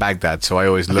round in Baghdad, so I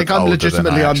always I look think I'm older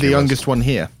legitimately than I I'm the actually was. youngest one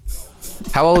here.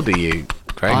 How old are you,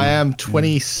 Craig? I am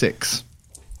 26.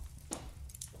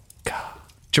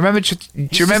 Do you remember your just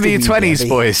a wee 20s, baby.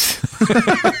 boys?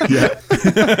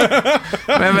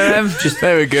 Remember them?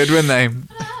 They were good, weren't they?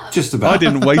 just about. I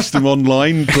didn't waste them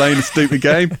online playing a stupid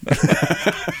game.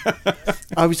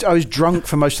 I was drunk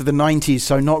for most of the 90s,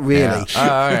 so not really. Yeah. Oh, all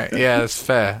right. Yeah, that's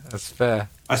fair. That's fair.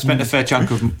 I spent a fair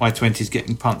chunk of my 20s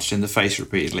getting punched in the face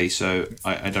repeatedly, so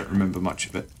I don't remember much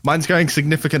of it. Mine's going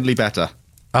significantly better.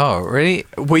 Oh, really?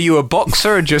 Were you a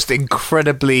boxer or just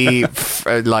incredibly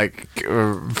friendly?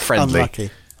 Unlucky.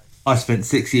 I spent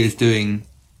 6 years doing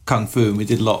kung fu, and we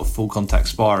did a lot of full contact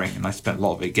sparring, and I spent a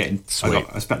lot of it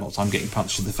I spent a lot of time getting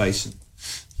punched in the face and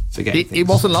forgetting things. He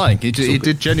wasn't lying. He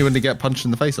did genuinely get punched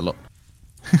in the face a lot.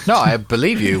 No, I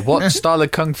believe you. What style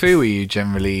of kung fu are you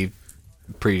generally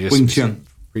Wing Chun.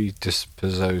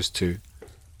 predisposed to?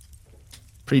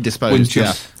 Predisposed, Wing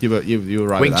Chun. yeah. You were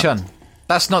right Wing with that. Chun.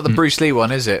 That's not the Bruce Lee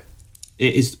one, is it?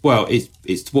 It is. Well,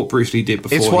 it's what Bruce Lee did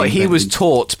before. It's what he was invented-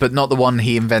 taught, but not the one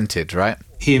he invented, right?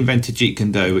 He invented Jeet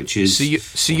Kune Do, which is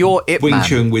So you're Ip Wing Man.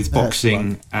 Chun with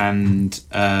boxing and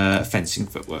fencing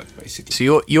footwork, basically.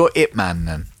 So you're Ip Man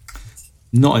then.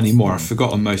 Not anymore. I've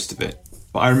forgotten most of it,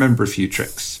 but I remember a few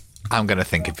tricks. I'm going to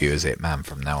think of you as Ip Man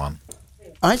from now on.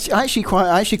 I actually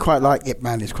quite like Ip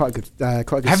Man. It's quite good. Quite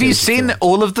good. Have you series of seen films.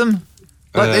 all of them?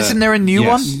 Like, isn't there a new yes.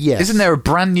 one? Yes. Isn't there a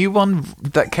brand new one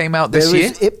that came out this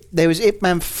year? There was Ip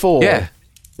Man 4. Yeah.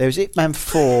 There was Ip Man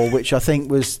 4, which I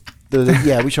think was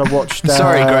which I watched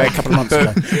Sorry, Greg. a couple of months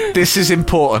ago. This is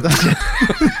important.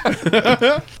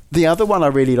 The other one I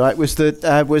really liked was the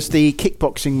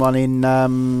kickboxing one in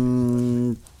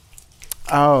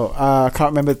I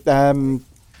can't remember.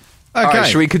 All right,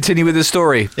 should we continue with the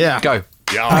story? Yeah. Go.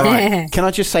 All right. Can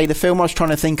I just say the film I was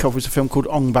trying to think of was a film called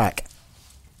Ong Bak.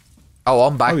 Oh,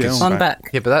 on back. yeah, is- On back.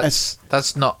 Yeah, but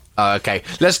that's not. Oh, okay.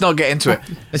 Let's not get into it.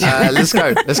 Let's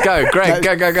go. Greg,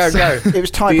 go. It was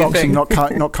Thai Do your boxing,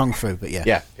 thing. not kung fu, but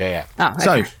yeah. Yeah. Oh,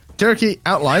 So, okay. Cherokee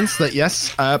outlines that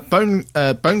yes, Bone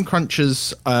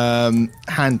Cruncher's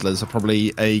handlers are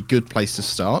probably a good place to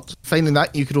start. Failing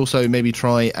that, you could also maybe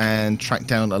try and track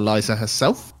down Eliza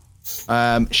herself.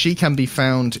 She can be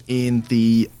found in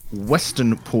the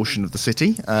western portion of the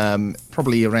city,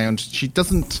 probably around. She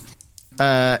doesn't.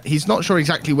 He's not sure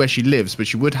exactly where she lives, but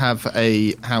she would have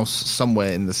a house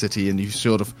somewhere in the city, and if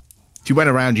you went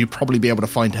around, you'd probably be able to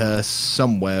find her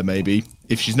somewhere. Maybe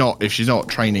if she's not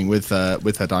training with her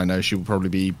dino, she will probably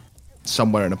be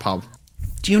somewhere in a pub.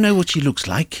 Do you know what she looks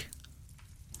like?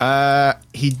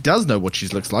 He does know what she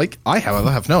looks like. I,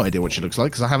 however, have no idea what she looks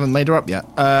like because I haven't made her up yet.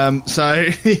 So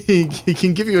he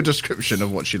can give you a description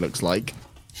of what she looks like.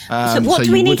 So what do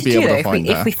you we would need to be do able to though, find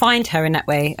her. if we find her in that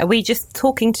way? Are we just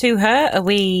talking to her? Are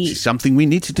we... Something we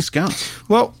need to discuss.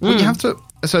 Well, what you have to.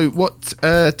 So what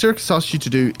Turkus asks you to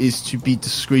do is to be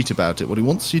discreet about it. What he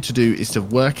wants you to do is to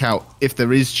work out if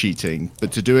there is cheating,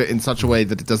 but to do it in such a way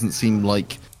that it doesn't seem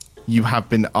like you have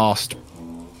been asked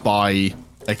by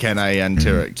Akene and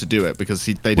Turek to do it, because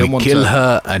they don't want to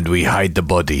her and we hide the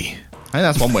body. I think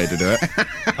that's one way to do it.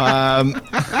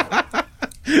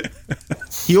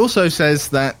 He also says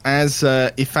that as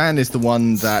Ifan is the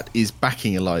one that is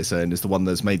backing Eliza and is the one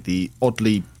that's made the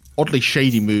oddly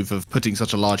shady move of putting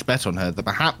such a large bet on her, that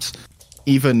perhaps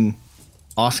even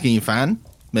asking Ifan,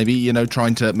 maybe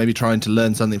trying to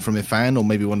learn something from Ifan, or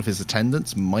maybe one of his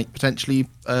attendants might potentially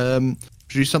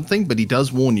produce something. But he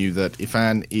does warn you that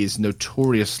Ifan is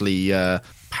notoriously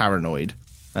paranoid,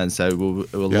 and so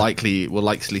will likely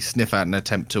sniff out an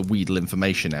attempt to wheedle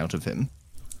information out of him.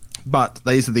 But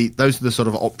those are the sort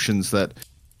of options that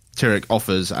Tyrek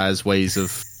offers as ways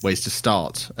to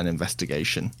start an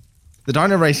investigation. The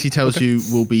dino race, he tells you,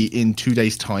 will be in 2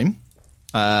 days' time.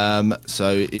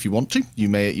 So if you want to,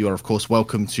 you are of course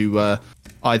welcome to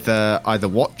either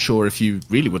watch, or if you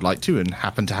really would like to and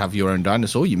happen to have your own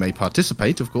dinosaur, you may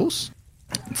participate, of course.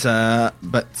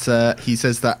 But he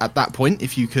says that at that point,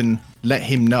 if you can let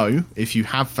him know if you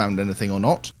have found anything or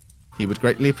not, he would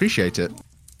greatly appreciate it.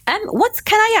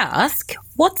 Can I ask,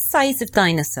 what size of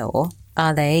dinosaur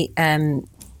are they in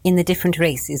the different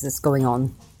races that's going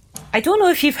on? I don't know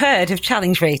if you've heard of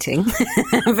challenge rating,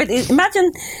 but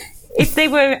imagine if they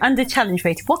were under challenge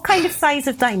rating. What kind of size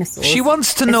of dinosaurs? She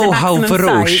wants to is the know how maximum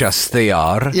ferocious size? they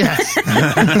are. Yes.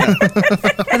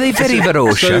 Are they very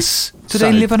ferocious? Do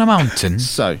they live on a mountain?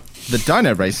 So, the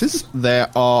dino races, there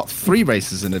are 3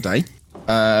 races in a day.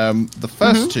 The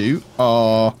first two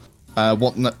are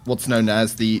what's known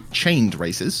as the chained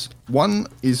races. One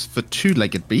is for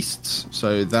 2-legged beasts,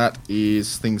 so that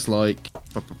is things like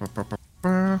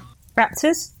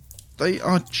Raptors? they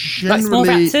are Like small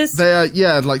generally raptors? they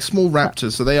are like small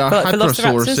raptors. So they are Like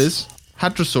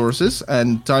hadrosauruses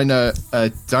and Deinonychus.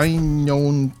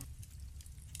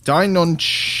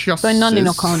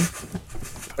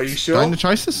 Are you sure?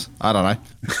 Deinonychus? I don't know.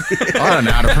 I don't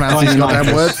know how to pronounce these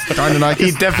goddamn words. Deinonychus.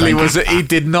 He definitely was. He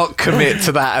did not commit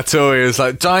to that at all. He was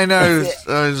like, Dino.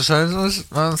 Yeah,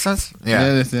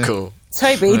 Yeah. cool.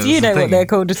 Toby, do you know what they're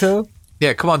called at all?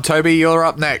 Yeah, come on, Toby, you're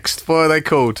up next. What are they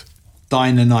called?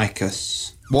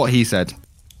 Deinonychus. What he said.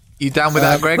 You down with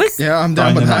that, Greg? Yeah, I'm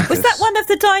down with that. Was that one of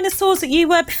the dinosaurs that you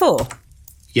were before?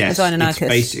 Yes, The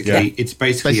Deinonychus. it's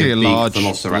basically Basically a a big large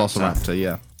velociraptor. velociraptor,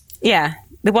 yeah. Yeah,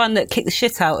 the one that kicked the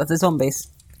shit out of the zombies.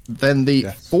 Then the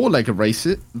four-legged race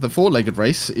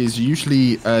is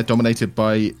usually dominated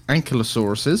by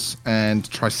ankylosauruses and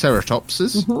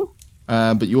triceratopses.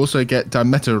 But you also get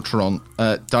dimetrodons.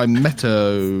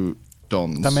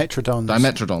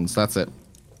 Dimetrodons, that's it.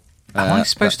 Am I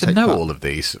supposed to that know take all of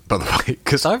these, by the way?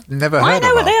 Because I've never heard I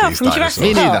know what they about are these from dinosaurs. Jurassic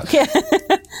Me Park. Yeah.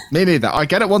 Me neither. I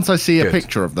get it once I see a Good.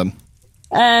 picture of them.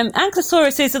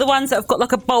 Ankylosauruses are the ones that have got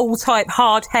like a bowl-type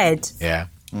hard head. Yeah.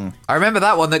 I remember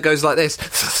that one that goes like this.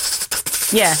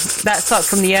 Yeah, that's like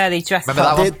from the early Jurassic Remember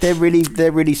that Park. one?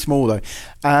 They're really small though.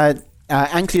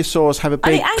 Ankylosaurs have a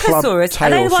big club Ankylosaurus, are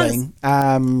they tail the ones- thing.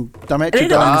 Are they the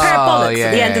Dimetrodons. parabolics yeah,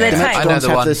 at the end of their yeah, yeah. I know tail? the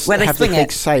Dimetrodons one. have Where they the swing big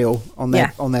it. sail on their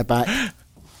Yeah. on their back.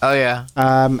 Oh, yeah.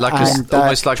 Like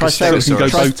almost like a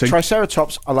stegosaurus. boating.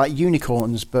 Triceratops are like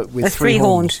unicorns, but with They're three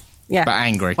three-horned. horns. Yeah. But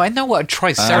angry. Well, I know what a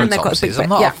triceratops they've got a big is. I'm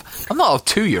back, not. I'm not a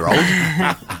 2-year-old.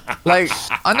 Like,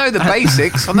 I know the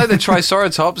basics. I know the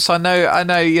triceratops. I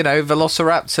know. You know,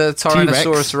 Velociraptor,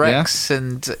 Tyrannosaurus Rex,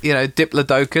 and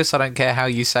Diplodocus. I don't care how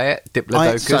you say it.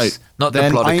 Diplodocus, not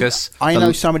then Diplodocus. I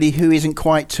know somebody who isn't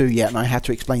quite 2 yet, and I had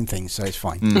to explain things, so it's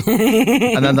fine.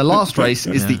 And then the last race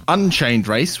is the Unchained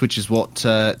race, which is what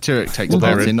Tyrek takes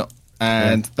part in.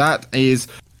 And that is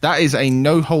a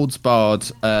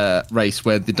no-holds-barred race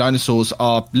where the dinosaurs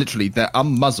are literally, they're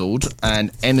unmuzzled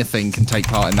and anything can take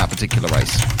part in that particular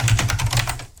race.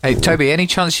 Hey, Toby, any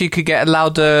chance you could get a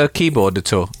louder keyboard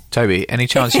at all? Toby, any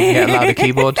chance you can get a louder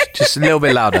keyboard? Just a little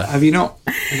bit louder. Have you not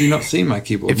seen my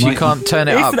keyboard? If you can't turn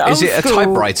it It's up, an is it a old-school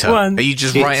typewriter? one. Are you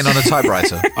just writing on a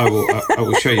typewriter? I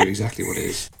will show you exactly what it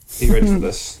is. Are you ready for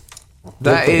this?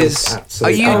 That is.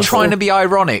 Are you trying to be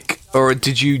ironic, or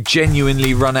did you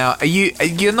genuinely run out?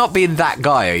 You're not being that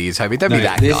guy, are you, Toby? Don't be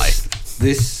that guy.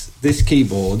 This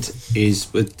keyboard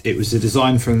it was a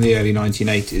design from the early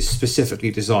 1980s, specifically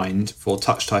designed for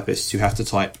touch typists who have to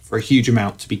type for a huge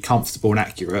amount to be comfortable and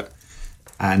accurate.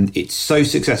 And it's so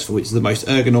successful. It's the most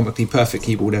ergonomically perfect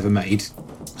keyboard ever made.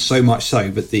 So much so,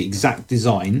 but the exact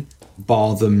design,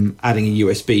 bar them adding a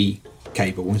USB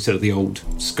cable instead of the old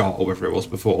SCART or whatever it was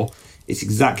before, it's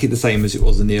exactly the same as it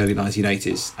was in the early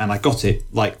 1980s. And I got it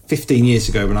like 15 years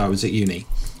ago when I was at uni.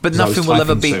 But nothing will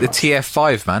ever beat the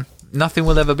TF5, man. Nothing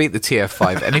will ever beat the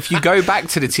TF5. And if you go back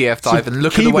to the TF5 and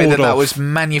look at the way that was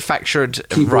manufactured,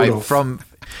 from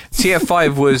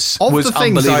TF5 was Of was the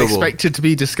things I unbelievable. expected to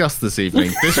be discussed this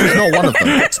evening, this was not one of them.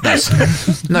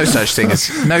 No such thing as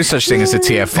a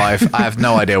TF5. I have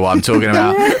no idea what I'm talking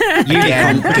about.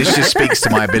 Again, this just speaks to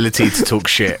my ability to talk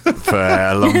shit for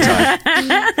a long time.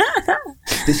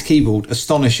 This keyboard,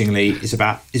 astonishingly, was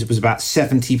about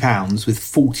 £70 with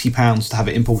 £40 to have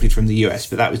it imported from the US.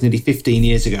 But that was nearly 15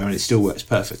 years ago, and it still works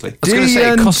perfectly. I was going to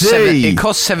say it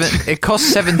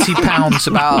cost £70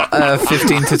 about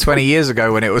 15 to 20 years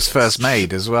ago when it was first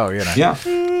made as well. You know. Yeah.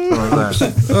 Super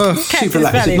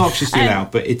loud. It's obnoxiously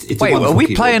loud, but it's a Wait, wonderful are we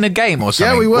keyboard. playing a game or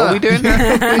something? Yeah, we were. What are we doing?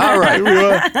 All right. We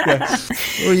were. Yeah.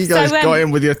 Well, you guys got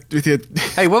in with your.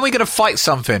 Hey, when are we going to fight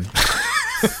something?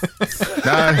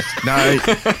 No.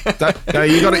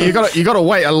 You got to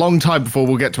wait a long time before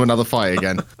we'll get to another fight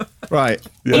again. Right.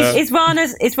 Yeah. Is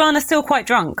Rana still quite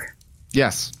drunk?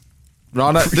 Yes.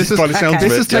 Rana, this By the sounds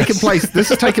of has it, taken place. This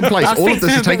has taken place. I'll All speak of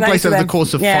this to has him a taken bit place later over the then.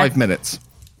 course of Yeah. 5 minutes.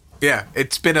 Yeah,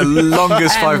 it's been the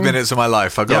longest 5 minutes of my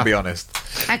life. I've got to be honest.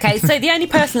 Okay, so the only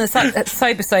person that's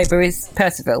sober is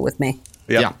Percival with me.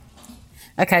 Yeah.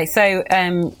 Okay, so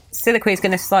Siliqui is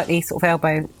going to slightly sort of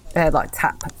elbow,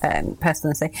 tap Percival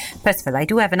and say, Percival, I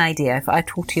do have an idea. If I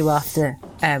talk to you after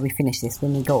we finish this,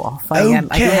 when we go off, I do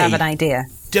have an idea.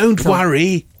 Don't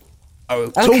worry.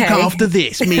 I'll talk after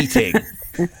this meeting.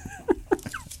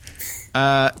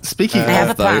 Speaking have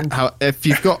of a plan. though,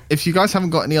 if you guys haven't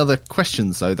got any other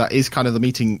questions though, that is kind of the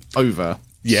meeting over.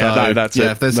 Yeah, So, no, that's it.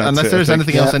 If there's, That's unless it, there's I think.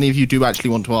 anything else any of you do actually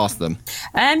want to ask them.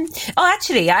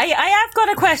 Actually, I have got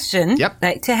a question. Yep.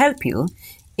 To help you.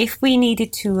 If we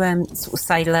needed to sort of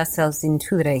sidle ourselves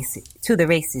into the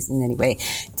races in any way,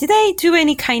 do they do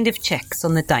any kind of checks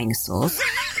on the dinosaurs?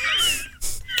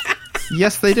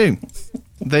 Yes, they do.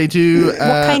 They do. What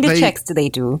kind of checks do they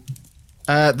do?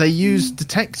 They use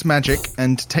detect magic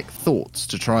and detect thoughts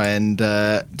to try and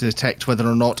detect whether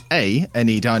or not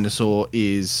any dinosaur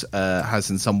has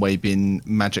in some way been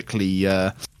magically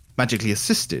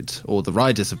assisted, or the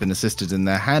riders have been assisted in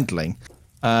their handling,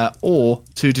 or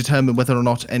to determine whether or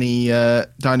not any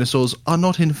dinosaurs are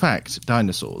not in fact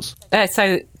dinosaurs.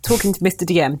 So talking to Mr.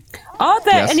 DM, are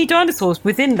there Yes. any dinosaurs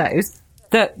within those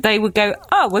that they would go,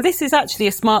 oh, well, this is actually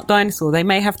a smart dinosaur. They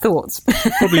may have thoughts.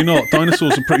 Probably not.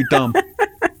 Dinosaurs are pretty dumb.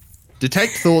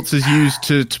 Detect thoughts is used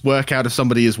to work out if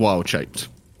somebody is wild shaped.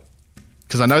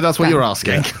 Because I know that's what you're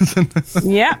asking.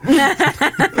 Yeah.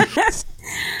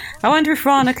 I wonder if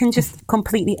Rana can just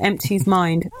completely empty his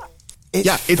mind.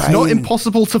 It's not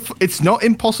impossible to. It's not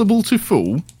impossible to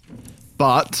fool,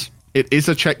 but it is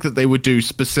a check that they would do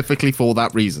specifically for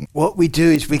that reason. What we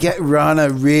do is we get Rana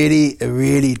really,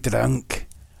 really drunk.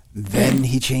 Then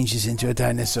he changes into a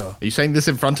dinosaur. Are you saying this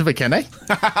in front of Akene?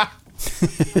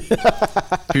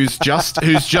 who's just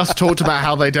talked about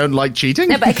how they don't like cheating?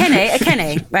 No, but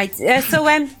Akene, right?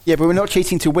 Yeah, but we're not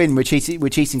cheating to win. We're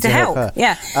cheating to help her.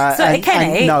 Yeah.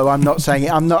 No, I'm not saying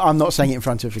it. I'm not saying it in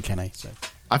front of Akene. So.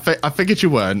 I figured you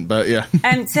weren't, but yeah.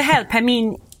 To help, I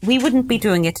mean, we wouldn't be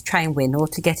doing it to try and win or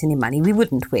to get any money. We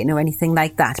wouldn't win or anything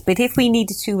like that. But if we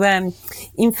needed to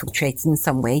infiltrate in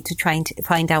some way to try and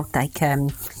find out, like,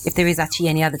 if there is actually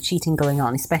any other cheating going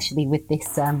on, especially with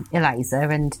this Eliza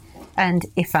and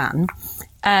Ifan,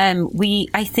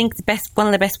 I think one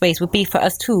of the best ways would be for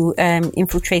us to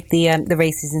infiltrate the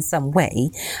races in some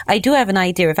way. I do have an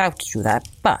idea of how to do that,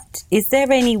 but is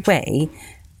there any way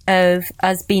of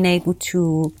us being able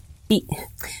to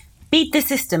beat the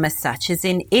system as such, as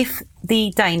in if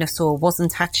the dinosaur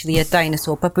wasn't actually a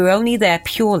dinosaur, but we're only there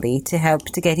purely to help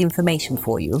to get information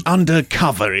for you?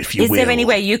 Undercover, if you will. Is there any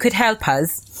way you could help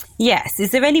us? Yes.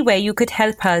 Is there any way you could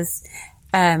help us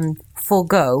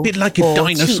forego... A bit like a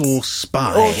dinosaur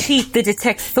spy. Or cheat the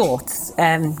detect thoughts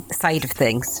side of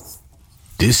things?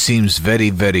 This seems very,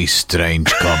 very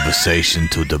strange conversation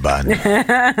to the band.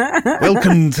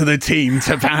 Welcome to the team,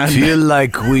 Taban. Feel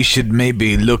like we should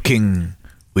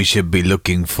be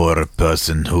looking for a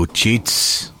person who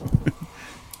cheats.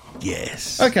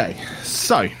 Yes. Okay,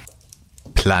 so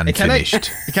Plan finished.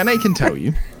 Akene can tell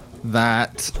you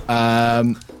that.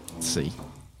 Let's see.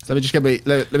 Let me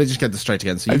just get this straight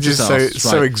again. So you I'm just asked,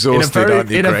 so exhausted, aren't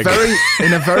you, Greg?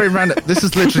 In a very random. This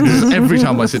is every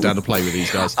time I sit down to play with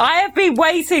these guys. I have been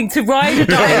waiting to ride a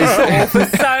dinosaur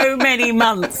for so many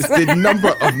months. The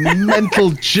number of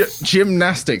mental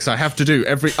gymnastics I have to do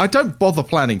I don't bother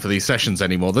planning for these sessions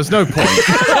anymore. There's no point.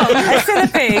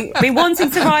 Philippe, been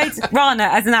wanting to ride Rana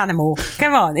as an animal.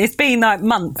 Come on, it's been like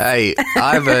months. Hey,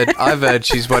 I've heard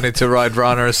she's wanted to ride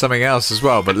Rana as something else as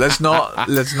well. But let's not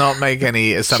make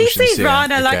any assumptions. She sees here,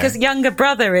 Rana okay? like a younger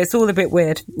brother. It's all a bit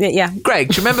weird. Yeah. Greg,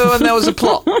 do you remember when there was a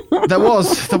plot? There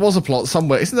was a plot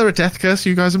somewhere. Isn't there a death curse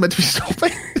you guys are meant to be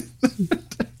stopping?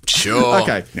 Sure.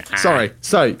 Okay, sorry.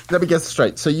 So, let me get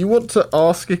straight. So, you want to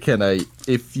ask Akene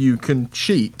if you can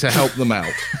cheat to help them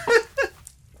out?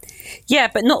 Yeah,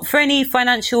 but not for any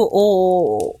financial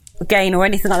or gain or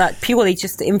anything like that. Purely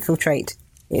just to infiltrate.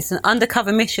 It's an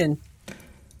undercover mission.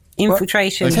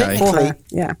 Infiltration for her.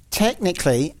 Yeah.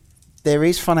 Technically, there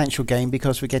is financial gain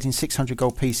because we're getting 600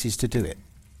 gold pieces to do it.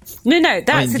 No,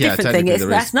 that's a different thing.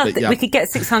 We could get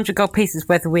 600 gold pieces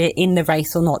whether we're in the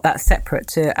race or not. That's separate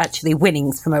to actually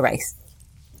winnings from a race.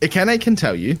 Akene can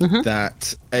tell you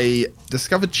that a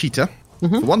discovered cheater,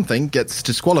 for one thing, gets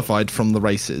disqualified from the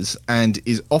races and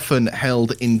is often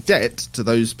held in debt to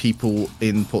those people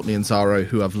in Port Nyanzaro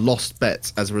who have lost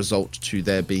bets as a result to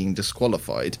their being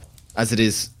disqualified, as it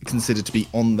is considered to be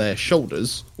on their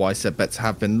shoulders why said bets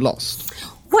have been lost.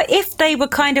 What if they were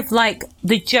kind of like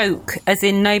the joke, as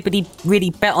in nobody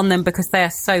really bet on them because they are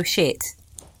so shit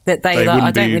that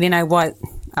I don't really know why.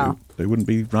 Oh. They wouldn't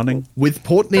be running. With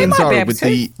Port Nyanzaro,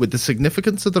 with the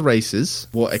significance of the races,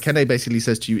 what Akene basically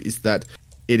says to you is that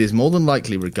it is more than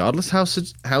likely, regardless how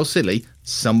silly,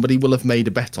 somebody will have made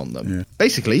a bet on them. Yeah.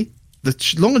 Basically, the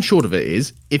long and short of it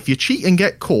is, if you cheat and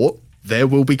get caught, there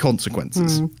will be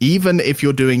consequences, even if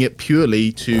you're doing it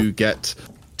purely to get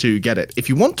it. If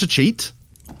you want to cheat,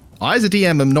 I as a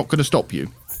DM am not going to stop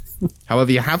you.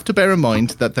 However, you have to bear in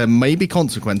mind that there may be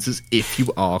consequences if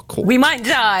you are caught. We might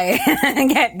die and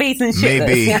get beaten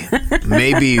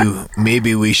shitless.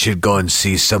 Maybe we should go and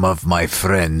see some of my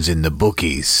friends in the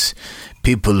bookies,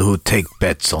 people who take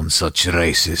bets on such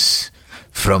races.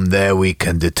 From there, we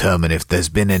can determine if there's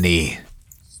been any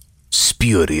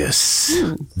spurious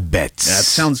bets. That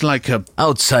sounds like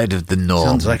outside of the norm.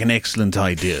 Sounds like an excellent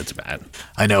idea, Taban.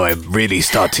 I know, I'm really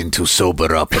starting to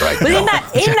sober up right now.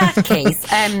 In that case,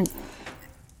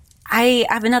 I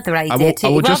have another idea too. I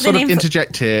will just sort of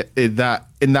interject here in that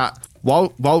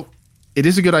while it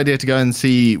is a good idea to go and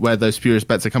see where those spurious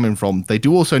bets are coming from, they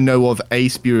do also know of a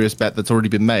spurious bet that's already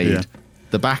been made. Yeah.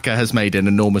 The backer has made an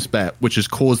enormous bet, which has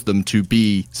caused them to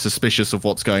be suspicious of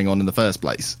what's going on in the first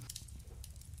place.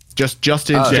 Just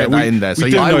to interject that in there. So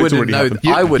we do know I it's wouldn't already know.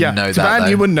 happened. I wouldn't know that. Taban, though.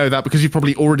 you wouldn't know that because you've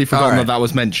probably already forgotten All right. that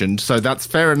was mentioned. So that's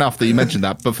fair enough that you mentioned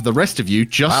that. But for the rest of you,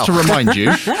 just to remind you,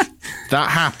 that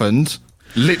happened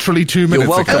literally 2 minutes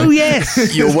You're ago. welcome. Oh,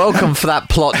 yes. You're welcome for that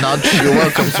plot nudge. You're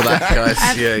welcome for that,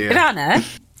 guys. Yeah. Rana,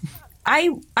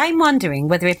 I'm wondering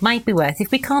whether it might be worth,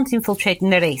 if we can't infiltrate in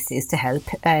the races to help,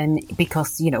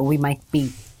 because, we might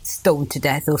be stoned to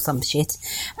death or some shit.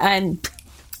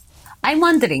 I'm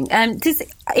wondering, does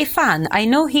Ifan, I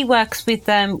know he works with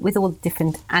all the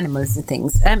different animals and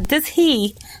things. Does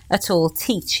he at all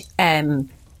teach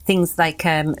things like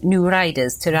new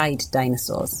riders to ride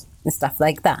dinosaurs and stuff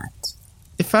like that?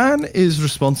 Ifan is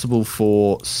responsible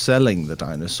for selling the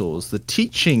dinosaurs. The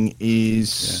teaching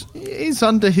is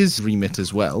under his remit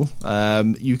as well.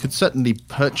 You could certainly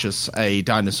purchase a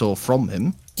dinosaur from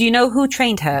him. Do you know who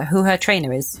trained her, who her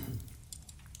trainer is?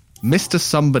 Mr.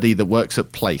 Somebody that works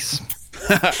at Place.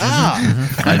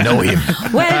 I know him.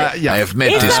 Well, I have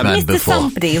met is this that man Mr. before.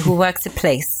 Somebody who works at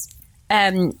Place?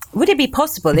 Would it be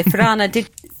possible if Rana did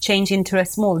change into a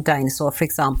small dinosaur, for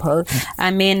example,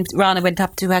 and me and Rana went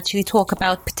up to actually talk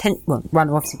about well,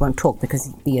 Rana obviously won't talk because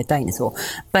he'd be a dinosaur,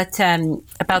 but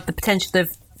about the potential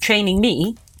of training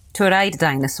me to ride a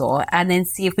dinosaur, and then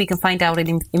see if we can find out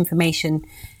any information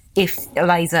if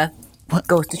Eliza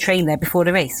goes to train there before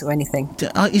the race or anything.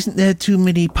 Isn't there too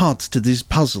many parts to this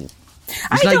puzzle?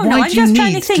 It's I don't know. why I'm do you just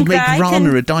trying need to think make that I Rana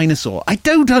can- a dinosaur? I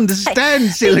don't understand,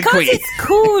 Because Siliqui. it's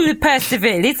cool,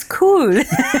 Percival. It's cool.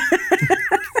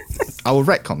 I will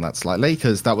retcon that slightly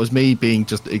because that was me being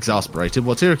just exasperated.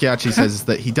 What Tiriki actually says is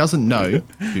that he doesn't know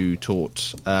who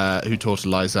taught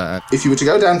Eliza. If you were to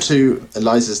go down to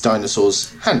Eliza's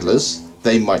dinosaurs handlers,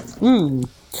 they might.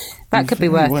 That could be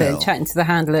worth well. it. Chatting to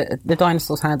the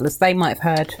dinosaurs handlers. They might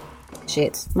have heard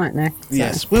shit, mightn't they? So-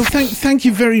 Yes. Well, thank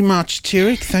you very much,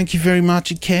 Tirik. Thank you very much,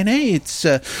 Akene. It's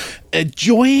a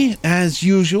joy as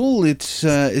usual. It's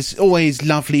always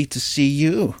lovely to see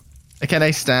you.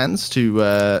 Akene stands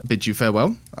to bid you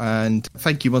farewell and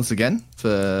thank you once again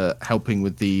for helping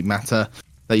with the matter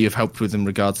that you've helped with in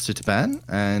regards to Taban,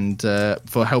 and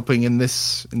for helping in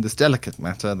this delicate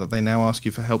matter that they now ask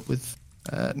you for help with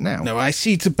now. No, I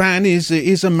see Taban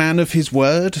is a man of his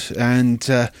word, and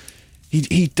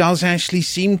he does actually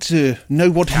seem to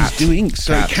know what he's doing.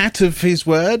 So, cat of his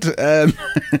word.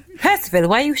 Percival,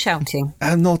 why are you shouting?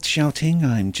 I'm not shouting.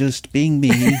 I'm just being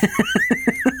me.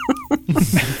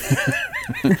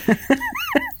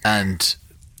 And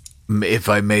if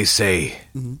I may say,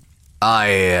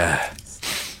 I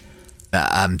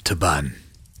am Taban.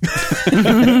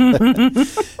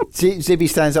 Zibby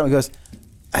stands up and goes,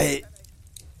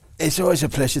 it's always a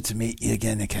pleasure to meet you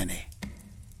again, Akene.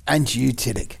 And you,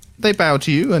 Tirik. They bow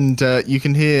to you, and you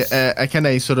can hear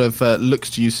Akene sort of looks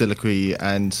to you, Siliqui,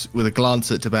 and with a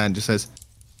glance at Taban just says,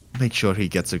 make sure he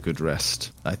gets a good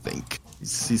rest, I think.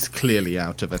 He's clearly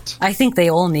out of it. I think they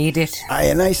all need it.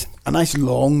 A nice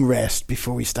long rest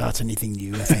before we start anything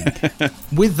new, I think.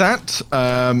 With that,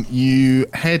 you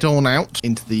head on out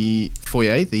into the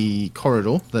foyer, the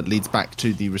corridor that leads back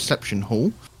to the reception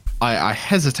hall. I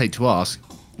hesitate to ask,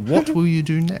 what will you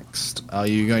do next? Are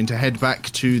you going to head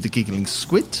back to the Giggling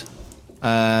Squid?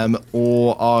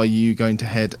 Or are you going to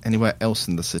head anywhere else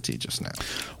in the city just now?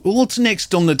 Well, what's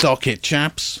next on the docket,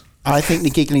 chaps? I think the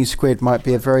Giggling Squid might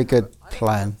be a very good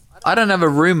plan. I don't have a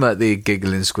room at the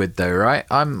Giggling Squid, though, right?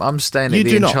 I'm staying You at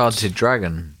the do not. Enchanted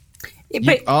Dragon.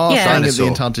 You are staying at the Dinosaur.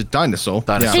 Enchanted Dinosaur.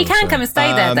 Dinosaur. So you can come and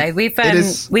stay there, though.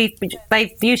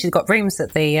 They've usually got rooms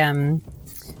at the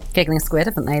Giggling Squid,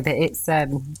 haven't they? That it's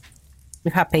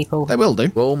we've had people. They will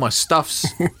do. Well, all my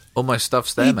stuff's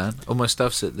there, man. All my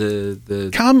stuff's at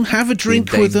the Come, have a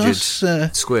drink with us,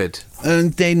 squid.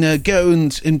 and then go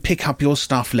and pick up your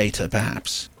stuff later,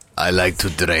 perhaps. I like to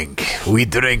drink. We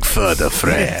drink further,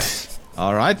 friend.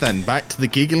 All right, then. Back to the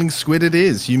Giggling Squid it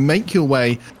is. You make your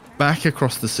way back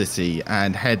across the city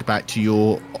and head back to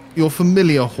your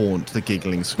familiar haunt, the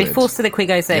Giggling Squid. Before Siliqui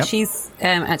goes there, Yep. she's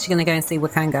actually going to go and see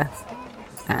Wakanga.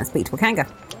 Speak to Wakanga.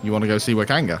 You want to go see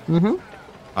Wakanga? Mm-hmm.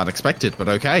 Unexpected, but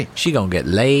okay. She gonna get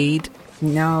laid.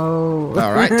 No.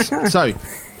 All right. So,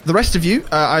 the rest of you,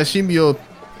 I assume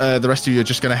the rest of you are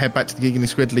just going to head back to the Giggling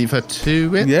Squid, leave her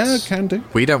to it? Yeah, can do.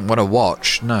 We don't want to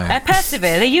watch. No. Percival,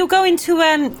 are you going to be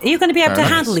able to Fair enough.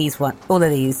 handle all of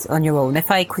these on your own? If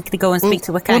I quickly go and speak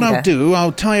to What Wakanga. I'll do,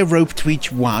 I'll tie a rope to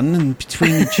each one and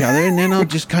between each other, and then I'll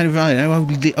just kind of,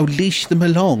 I'll leash them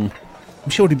along. I'm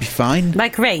sure it'll be fine.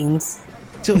 Like reins.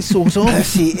 Sort of.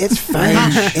 Percy, it's fine.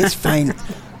 It's fine.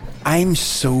 I'm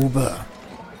sober.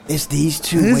 It's these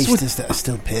two This wasters that are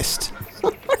still pissed.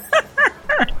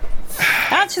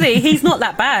 Actually, he's not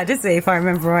that bad, is he? If I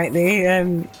remember rightly,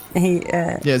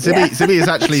 Zibby is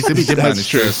actually Zibby did manage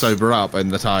to sober up in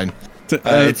the time.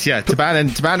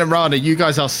 Taban and Rana, you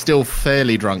guys are still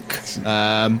fairly drunk.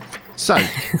 So,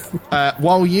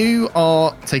 while you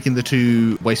are taking the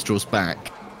two wastrels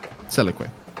back, Seliquin.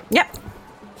 Yep.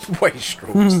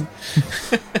 Wastrels.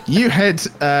 You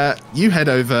head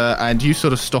over and you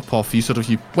sort of stop off.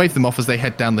 You wave them off as they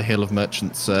head down the hill of the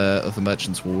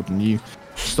Merchants' Ward, and you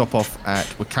stop off at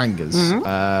Wakanga's.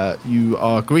 You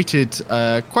are greeted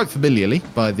quite familiarly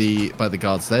by the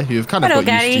guards there, who have kind of got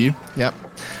Gary. used to you. Yep.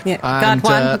 Yeah. Guard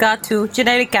 1, Guard 2,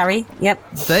 generic Gary.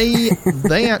 Yep.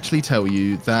 They actually tell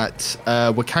you that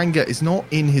Wakanga is not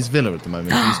in his villa at the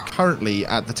moment. He's currently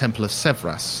at the Temple of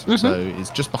Sevras, so he's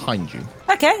just behind you.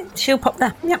 Okay, she'll pop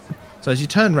there. Yep. So as you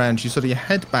turn around, you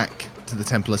head back to the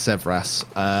Temple of Sevras,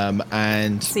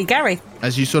 and see Gary.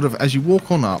 As you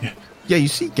walk on up, you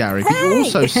see Gary, but you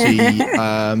also see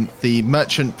the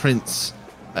merchant prince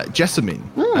Jessamine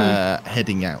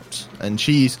heading out, and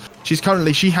she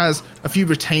has a few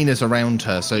retainers around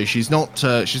her, so she's not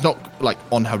like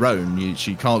on her own.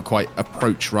 She can't quite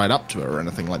approach right up to her or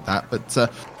anything like that, but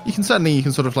you can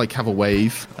sort of like have a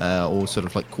wave or sort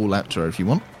of like call out to her if you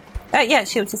want. Yeah,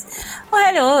 she'll just,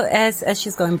 hello, as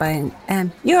she's going by, and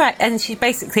you're right, and she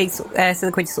basically so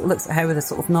the queen sort of looks at her with a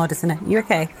sort of nod, isn't it? You're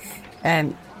okay,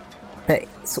 but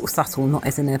sort of subtle, not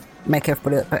as in a make her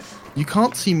put it, but you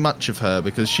can't see much of her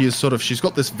because she's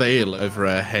got this veil over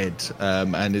her head,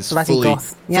 and is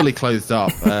fully clothed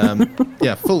up.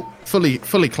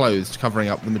 Fully clothed, covering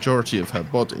up the majority of her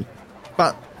body.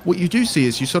 But what you do see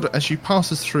is as she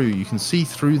passes through, you can see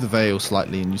through the veil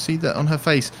slightly, and you see that on her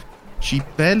face, she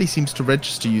barely seems to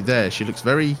register you there. She looks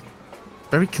very,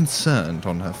 very concerned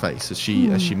on her face as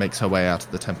she makes her way out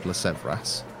of the Temple of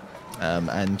Sevras,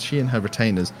 and she and her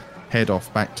retainers head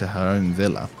off back to her own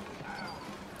villa.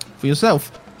 For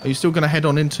yourself, are you still going to head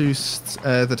on into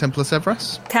the Temple of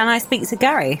Sevras? Can I speak to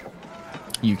Gary?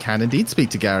 You can indeed speak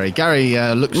to Gary. Gary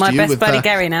looks my to you best with buddy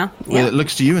Gary now. Yeah.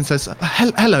 Looks to you and says,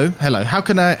 "Hello. How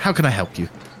can I help you?"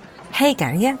 Hey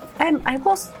Gary, yeah. I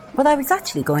was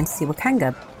actually going to see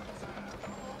Wakanga.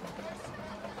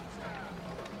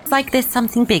 It's like there's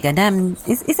something big, and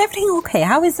is everything okay?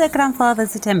 How is Grandfather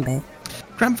Zatembe?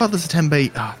 Grandfather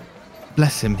Zatembe,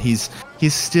 bless him. He's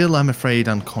still, I'm afraid,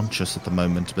 unconscious at the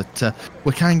moment. But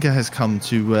Wakanga has come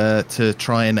to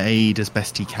try and aid as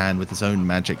best he can with his own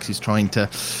magics. He's trying to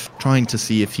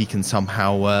see if he can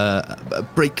somehow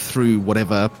break through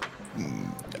whatever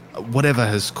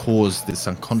has caused this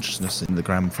unconsciousness in the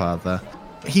grandfather.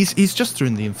 He's just through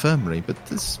in the infirmary, but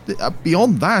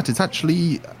beyond that, it's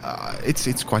actually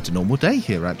it's quite a normal day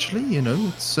here. Actually,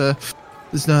 it's.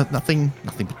 There's nothing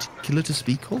particular to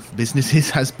speak of. Business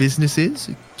is as business is.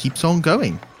 It keeps on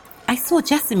going. I saw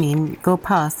Jessamine go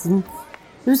past, and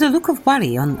there was a look of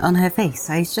worry on her face.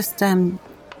 I was just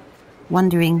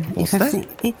wondering What's if everything...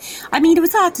 it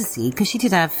was hard to see, because she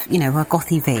did have, a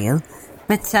gothy veil.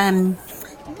 But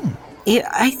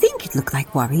I think it looked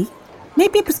like worry.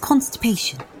 Maybe it was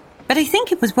constipation. But I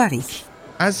think it was worry.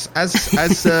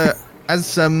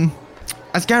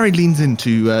 As Gary leans in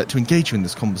to engage you in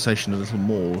this conversation a little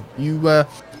more, you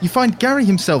find Gary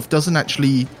himself doesn't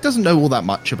know all that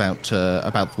much about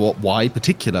why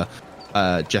particular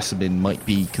Jessamine might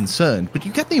be concerned, but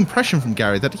you get the impression from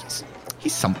Gary that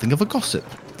he's something of a gossip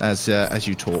as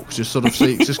you talk, just sort of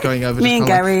just going over. Me and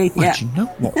Gary, yeah. Do you know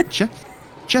what?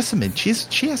 Jessamine, she's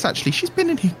been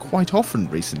in here quite often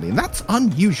recently, and that's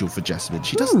unusual for Jessamine.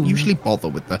 She doesn't usually bother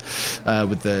with the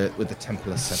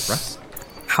Temple of Sevras.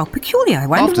 How peculiar! I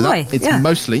wonder After why. That, it's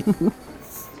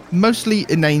mostly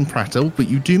inane prattle, but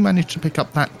you do manage to pick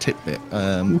up that tidbit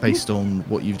based on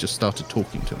what you've just started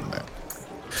talking to them about.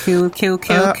 Cool.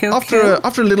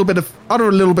 After a little bit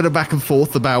of back and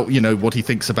forth about what he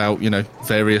thinks about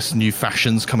various new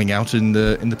fashions coming out in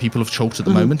the people of Chult at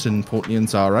the moment in Portney and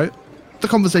Zaro, the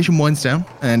conversation winds down,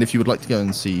 and if you would like to go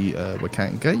and see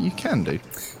Wakanga, you can do.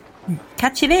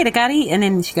 Catch you later, Gary. And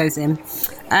then she goes in.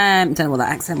 Don't know what that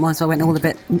accent was, so I went all a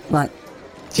bit like...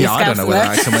 Yeah, I don't know where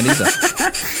that accent went either.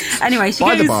 Anyway, she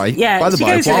by goes... the by,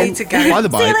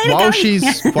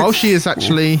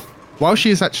 while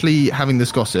she is actually having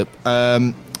this gossip,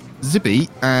 Zibby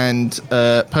and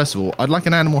Percival, I'd like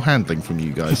an animal handling from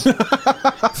you guys. It's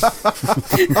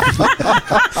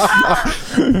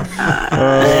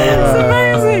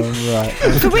amazing. Right.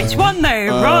 For which one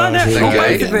though? Rana or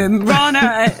both of them?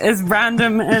 Rana is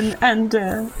random and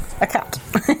a cat.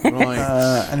 Right.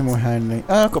 Animal handling.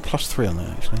 I've got +3 on that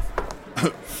actually.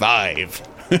 5.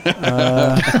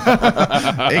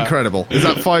 Incredible. Is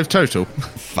that 5 total?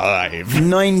 5.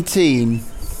 19.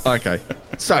 Okay.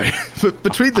 So,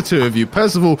 between the two of you,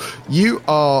 Percival, you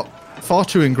are far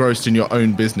too engrossed in your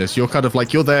own business. You're kind of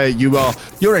like, you're there,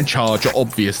 you're in charge,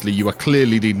 obviously, you are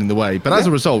clearly leading the way. But as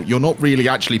a result, you're not really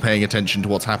actually paying attention to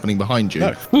what's happening behind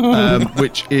you. No.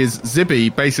 Which is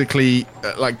Zibby basically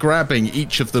like grabbing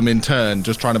each of them in turn,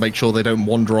 just trying to make sure they don't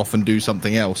wander off and do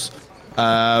something else.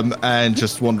 And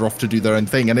just wander off to do their own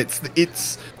thing. And there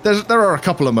are a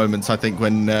couple of moments, I think,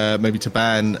 when maybe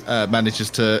Taban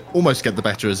manages to almost get the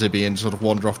better of Zibby and sort of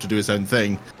wander off to do his own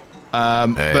thing.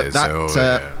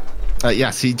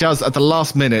 Yes, he does. At the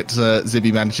last minute,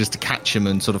 Zibby manages to catch him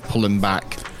and sort of pull him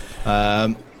back.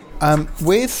 Hang on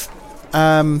 1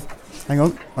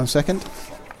 second.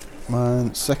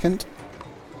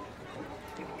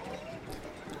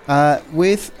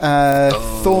 With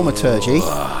thaumaturgy,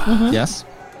 yes.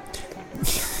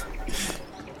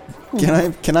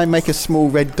 Can I make a small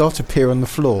red dot appear on the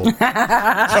floor?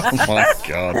 Oh my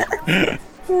god!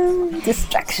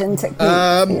 Distraction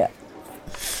technique.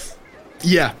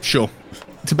 Yeah, sure.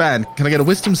 Taban, can I get a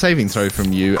wisdom saving throw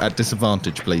from you at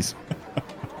disadvantage, please?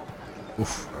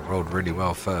 Oof, I rolled really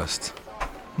well first.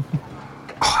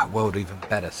 I rolled even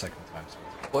better second time.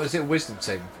 What is it? Wisdom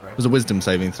saving throw? It was a wisdom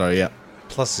saving throw, yeah.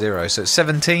 +0, so it's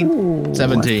 17. Ooh,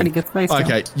 17. Pretty good place.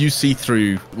 Okay, you see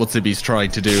through what Zibby's trying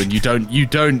to do, and you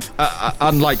don't.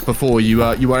 Unlike before, you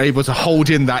are able to hold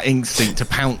in that instinct to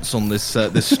pounce on this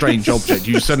strange object.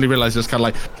 You suddenly realise it's kind of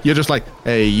like you're just like,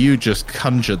 hey, you just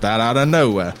conjured that out of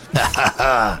nowhere.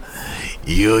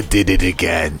 You did it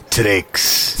again,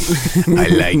 Trix. I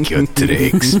like your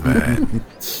tricks, man.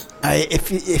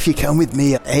 If you come with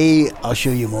me, A, I'll show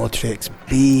you more tricks.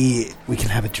 B, we can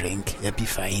have a drink. It'll be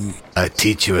fine. I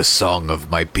teach you a song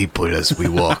of my people as we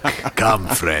walk. Come,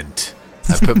 friend.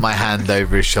 I put my hand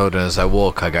over his shoulder as I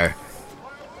walk. I go,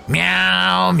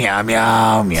 meow, meow,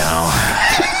 meow, meow.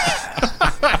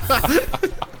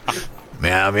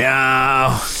 Meow,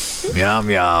 meow, meow,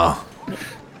 meow.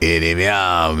 Itty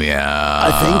meow meow.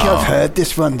 I think I've heard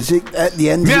this one. Does it at the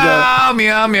end? Meow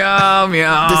meow meow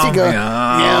meow. Does it go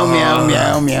meow meow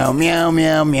meow meow meow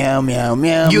meow meow meow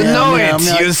meow? You know it.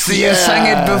 You sang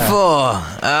it before.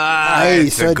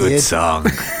 It's a good song.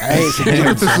 I don't know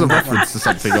if this is a reference to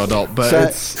something or not, but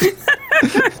it's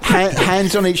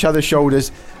hands on each other's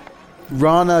shoulders.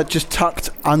 Rana just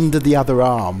tucked under the other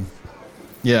arm.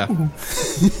 Yeah.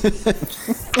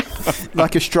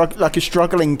 like a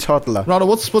struggling toddler. Rana,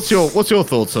 what's your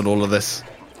thoughts on all of this?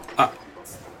 I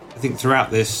think throughout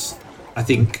this, I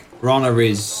think Rana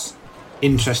is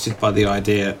interested by the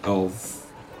idea of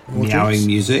meowing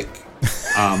music,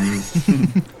 and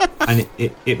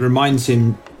it reminds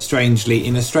him strangely,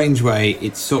 in a strange way,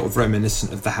 it's sort of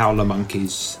reminiscent of the howler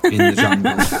monkeys in the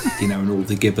jungle, and all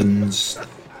the gibbons.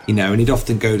 And he'd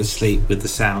often go to sleep with the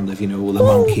sound of, all the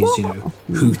monkeys,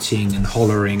 hooting and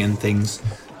hollering and things.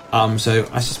 So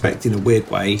I suspect in a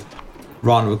weird way,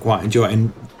 Rana would quite enjoy it.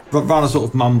 And Rana sort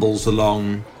of mumbles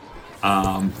along,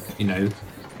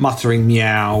 muttering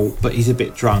meow, but he's a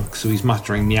bit drunk, so he's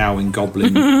muttering meow in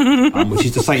Goblin, which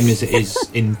is the same as it is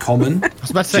in Common. I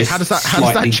was about to say, how does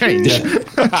that change?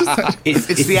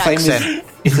 It's the accent.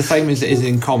 It's the same as it is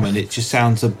in Common, it just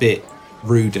sounds a bit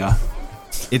ruder.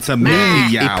 It's a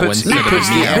meow instead of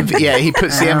a meow. He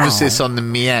puts the emphasis on the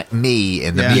me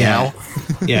in the meow.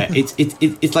 Yeah,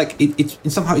 it's like it's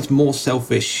somehow it's more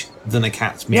selfish than a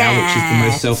cat's meow, which is the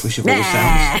most selfish of all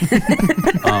sounds.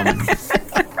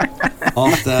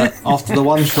 After the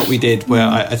one shot we did where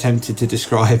I attempted to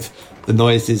describe the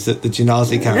noises that the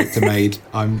Genasi character made,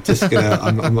 I'm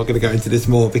not gonna go into this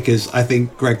more because I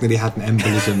think Greg nearly had an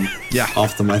embolism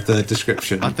after my third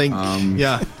description. I think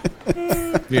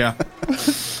yeah.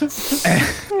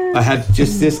 I had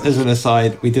just this as an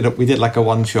aside. We did like a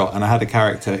one shot, and I had a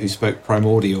character who spoke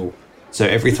primordial. So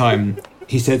every time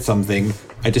he said something,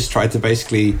 I just tried to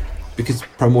basically, because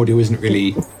primordial isn't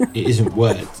words,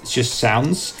 it's just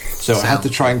sounds. So I had to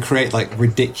try and create like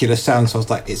ridiculous sounds. So I was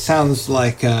like, it sounds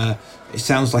like a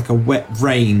wet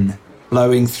rain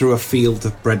blowing through a field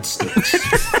of breadsticks.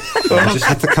 So I just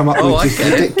had to come up with just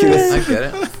ridiculous. I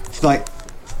get it. Like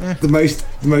the most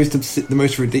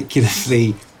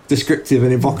ridiculously descriptive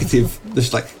and evocative.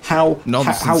 Just like how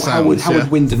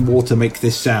would wind and water make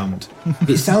this sound?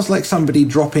 It sounds like somebody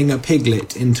dropping a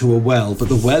piglet into a well, but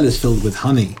the well is filled with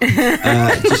honey.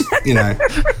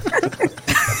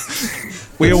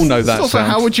 We all know that also, sound.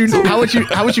 how would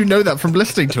you know that from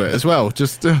listening to it as well?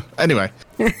 Just anyway.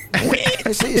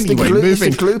 It's the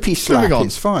gloopy slap.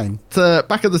 It's fine.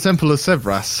 Back at the Temple of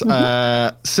Sevras,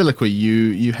 Siliqui,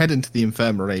 you head into the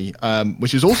infirmary,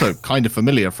 which is also kind of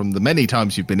familiar from the many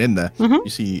times you've been in there. You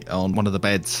see on one of the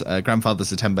beds, Grandfather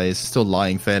Zatembe is still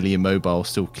lying fairly immobile,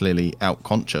 still clearly out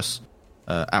conscious.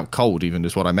 out cold, even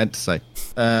is what I meant to say.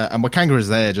 And Wakanga is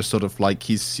there, just sort of like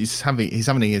he's having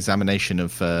an examination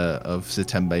of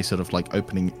Zitembe, sort of like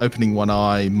opening one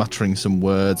eye, muttering some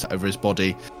words over his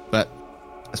body, but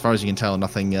as far as you can tell,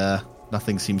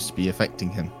 nothing seems to be affecting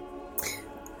him.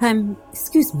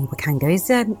 Excuse me,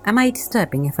 Wakanga. Am I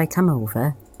disturbing if I come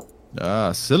over?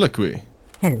 Ah, Soliloquy.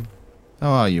 Hello.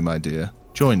 How are you, my dear?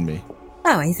 Join me.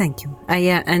 Oh, I thank you.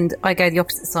 And I go the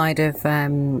opposite side of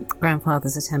Grandfather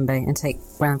Zitembe and take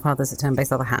Grandfather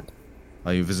Zitembe's other hand.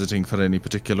 Are you visiting for any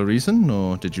particular reason,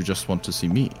 or did you just want to see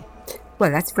me?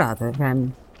 Well, that's rather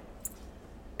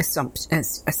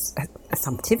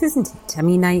assumptive, isn't it? I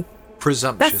mean,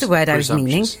 Presumptuous. That's the word I was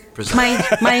meaning. My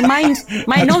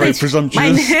knowledge,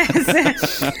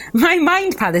 my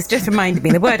mind palace just reminded me.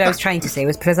 The word I was trying to say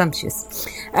was presumptuous.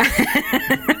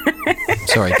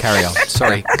 Sorry, carry on.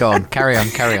 Sorry, go on. Carry on.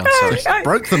 Sorry.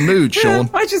 Broke the mood, Sean.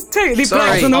 I just totally Sorry,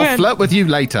 blanked on the I'll word. flirt with you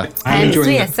later. I'm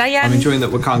enjoying yes, I am. I'm enjoying that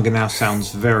Wakanga now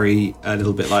sounds a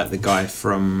little bit like the guy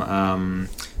from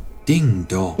Ding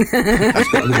Dong. He's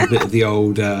got a little bit of the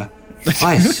old.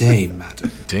 I say, madam,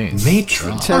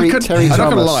 matron. I'm not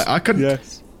gonna lie. I couldn't remember.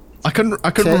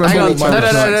 Hang on, what my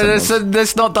accent was.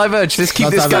 let's not diverge. Let's keep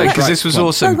Not this going diverge, because right, this was come on.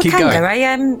 awesome. Well, Keep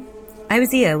Wakanga, going. I was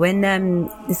here when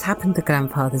this happened to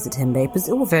Grandfather Zitembe. It was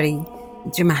all very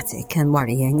dramatic and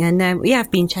worrying, and we have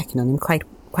been checking on him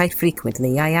quite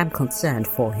frequently. I am concerned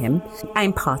for him.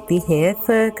 I'm partly here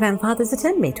for Grandfather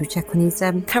Zitembe to check on his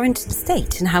current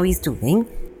state and how he's doing.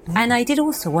 And I did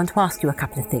also want to ask you a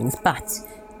couple of things, but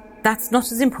that's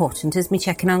not as important as me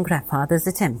checking on Grandfather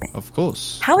Zitembe. Of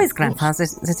course. How is Grandfather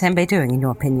Zitembe doing, in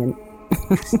your opinion?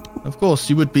 Of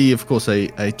course, you would be,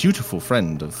 a dutiful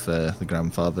friend of the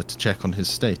grandfather to check on his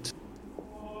state.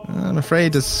 I'm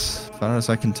afraid, as far as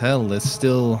I can tell, there's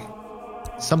still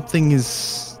something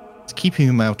is keeping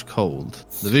him out cold.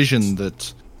 The vision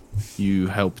that you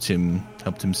helped him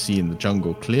see in the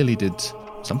jungle clearly did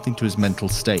something to his mental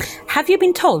state. Have you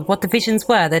been told what the visions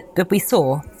were that we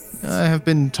saw? I have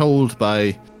been told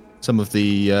by some of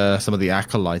the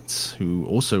acolytes who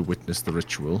also witnessed the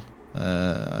ritual.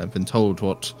 I've been told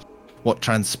what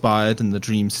transpired in the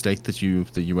dream state that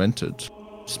you entered.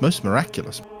 It's most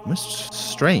miraculous, most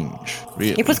strange,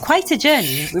 really. It was quite a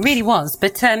journey, it really was.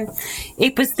 But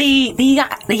it was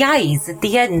the eyes at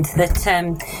the end that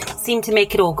seemed to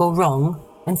make it all go wrong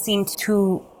and seemed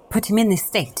to put him in this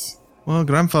state. Well,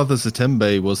 Grandfather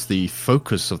Zitembe was the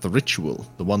focus of the ritual,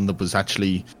 the one that was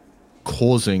actually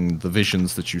causing the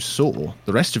visions that you saw.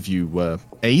 The rest of you were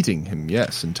aiding him,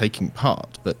 yes, and taking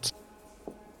part, but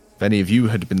if any of you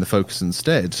had been the focus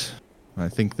instead, I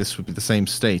think this would be the same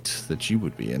state that you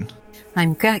would be in.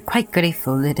 I'm quite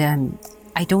grateful that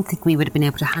I don't think we would have been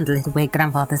able to handle it the way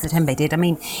Grandfather Zitembe did. I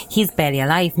mean, he's barely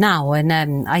alive now, and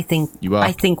I think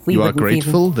we are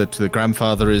grateful that the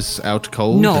grandfather is out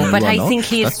cold. No, but I think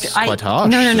he is. That's quite harsh.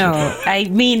 No. I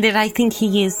mean that I think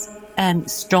he is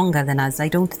stronger than us. I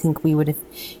don't think we would have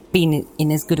been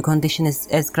in as good a condition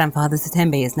as Grandfather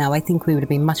Zitembe is now. I think we would have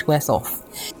been much worse off.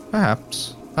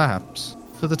 Perhaps.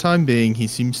 For the time being, he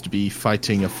seems to be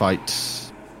fighting a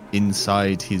fight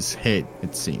inside his head,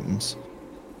 it seems.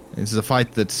 This is a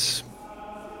fight that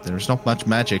there is not much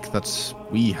magic that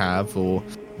we have or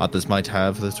others might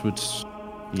have that would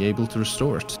be able to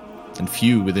restore it. And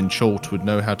few within Chult would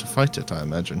know how to fight it, I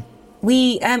imagine.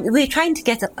 We're trying to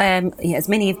get as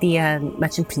many of the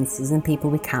merchant princes and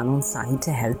people we can on side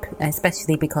to help,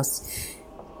 especially because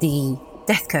the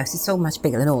death curse is so much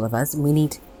bigger than all of us, and we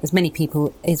need as many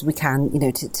people as we can,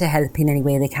 to help in any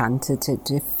way they can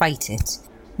to fight it.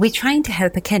 We're trying to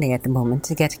help Akene at the moment,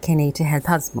 to get Akene to help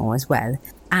us more as well.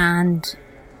 And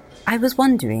I was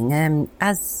wondering,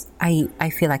 as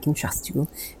I feel I can trust you,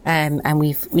 and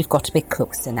we've got a bit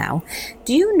closer now,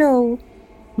 do you know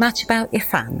much about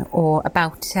Ifan or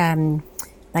about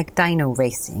like dino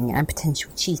racing and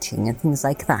potential cheating and things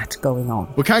like that going on?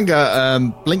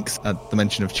 Wakanga blinks at the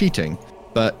mention of cheating,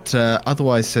 but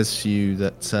otherwise says to you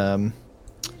that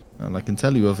all I can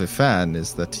tell you of Ifan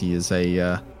is that he is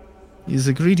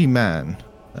a greedy man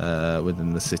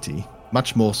within the city,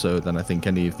 much more so than I think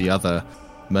any of the other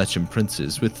merchant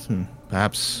princes, with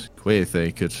perhaps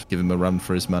Quaithe could give him a run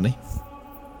for his money.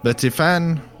 But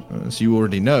Ifan, as you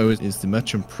already know, is the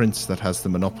merchant prince that has the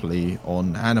monopoly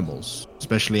on animals,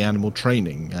 especially animal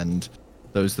training, and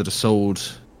those that are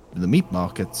sold in the meat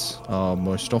markets are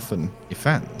most often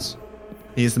Ifan's.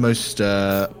 He is the most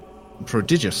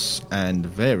prodigious and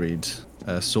varied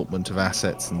assortment of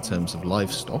assets in terms of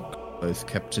livestock, both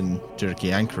kept in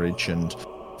Jiriki Anchorage and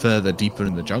further deeper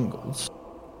in the jungles.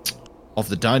 Of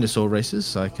the dinosaur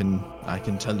races, I can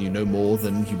tell you no more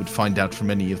than you would find out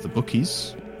from any of the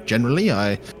bookies. Generally,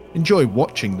 I enjoy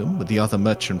watching them with the other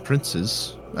merchant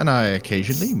princes, and I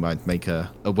occasionally might make a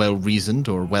well-reasoned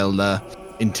or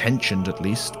well-intentioned, at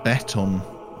least, bet on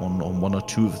one or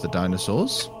two of the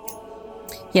dinosaurs.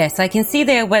 Yes, I can see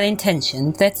they're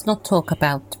well-intentioned. Let's not talk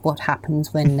about what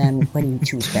happens when you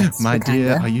choose bets. My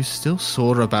dear, Wakanda. are you still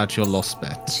sore about your lost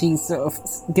bet? She sort of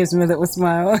gives him a little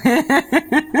smile.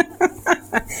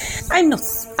 I'm not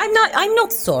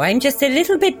sore. I'm just a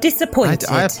little bit disappointed.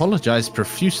 I apologize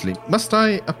profusely. Must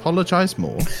I apologize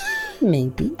more?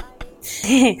 Maybe.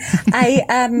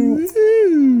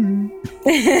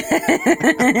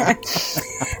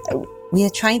 We are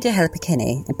trying to help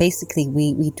Akene, and basically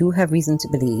we do have reason to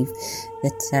believe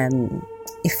that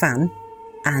Ifan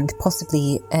and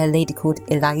possibly a lady called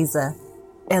Eliza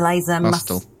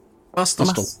Mustel.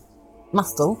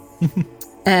 Mustel.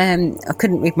 I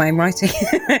couldn't read my own writing.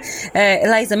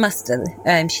 Eliza Mustel,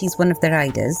 she's one of the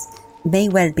riders, may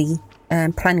well be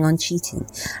planning on cheating.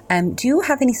 Do you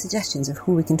have any suggestions of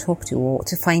who we can talk to or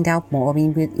to find out more? I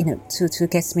mean, to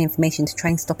get some information to try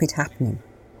and stop it happening.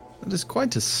 That is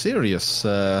quite a serious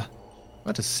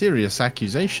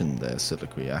accusation there,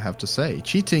 Soliloquy, I have to say.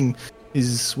 Cheating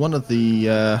is one of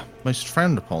the most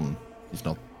frowned upon,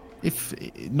 if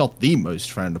not the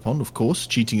most frowned upon, of course.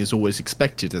 Cheating is always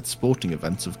expected at sporting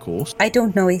events, of course. I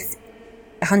don't know if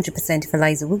 100% if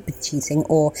Eliza will be cheating,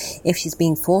 or if she's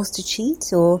being forced to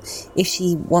cheat, or if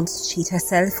she wants to cheat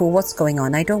herself, or what's going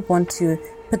on. I don't want to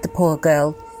put the poor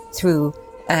girl through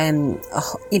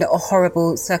a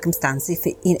horrible circumstance.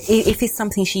 If it's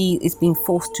something she is being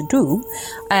forced to do,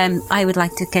 I would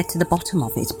like to get to the bottom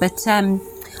of it. But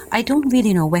I don't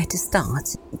really know where to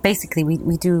start. Basically,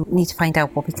 we do need to find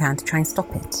out what we can to try and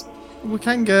stop it.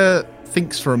 Wakanga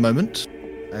thinks for a moment,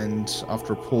 and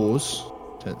after a pause,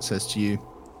 says to you,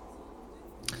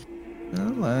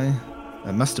 "Well,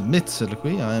 I must admit,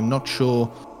 Soliloquy, I am not sure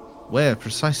where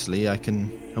precisely I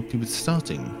can help you with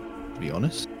starting, to be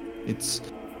honest. It's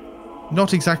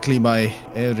not exactly my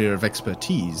area of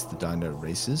expertise, the dino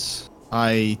races.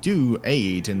 I do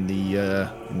aid in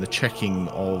the checking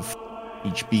of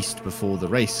each beast before the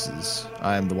races.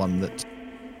 I am the one that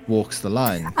walks the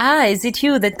line. Ah, is it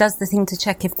you that does the thing to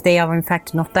check if they are in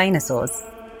fact not dinosaurs?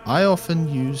 I often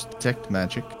use detect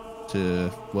magic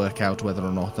to work out whether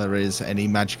or not there is any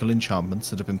magical enchantments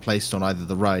that have been placed on either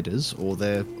the riders or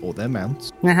their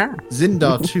mounts. Uh-huh.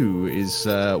 Zindar, too, is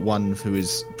one who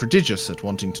is prodigious at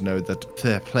wanting to know that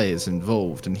fair play is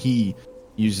involved, and he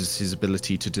uses his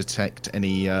ability to detect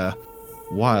any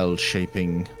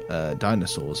wild-shaping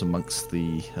dinosaurs amongst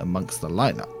the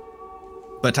lineup.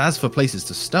 But as for places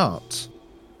to start,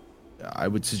 I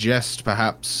would suggest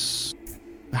perhaps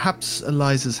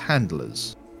Eliza's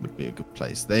handlers would be a good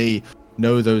place. They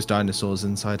know those dinosaurs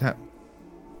inside out.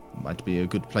 Might be a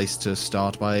good place to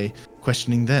start by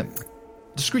questioning them.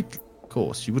 Discreetly, of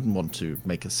course. You wouldn't want to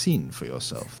make a scene for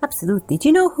yourself. Absolutely. Do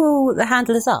you know who the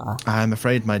handlers are? I'm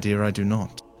afraid, my dear, I do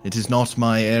not. It is not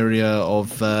my area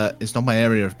of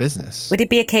business. Would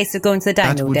it be a case of going to the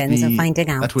dino dens and finding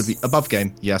out? That would be above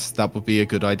game. Yes, that would be a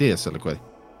good idea, Soliloquy.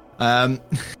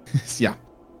 Yeah.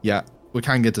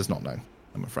 Wakanga does not know,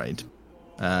 I'm afraid.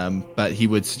 But he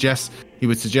would suggest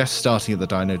starting at the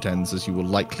dino dens, as you will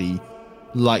likely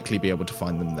be able to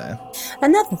find them there.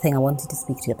 Another thing I wanted to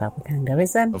speak to you about, Wakanga,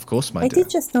 is of course, my I dear.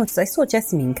 did just notice I saw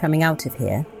Jessamine coming out of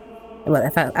here,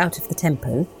 out of the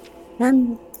temple,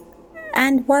 and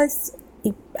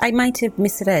I might have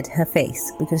misread her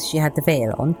face because she had the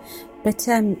veil on, but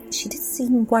she did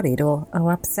seem worried or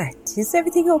upset. Is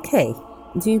everything okay?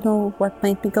 Do you know what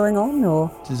might be going on,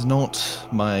 or? It is not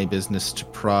my business to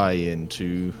pry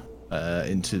into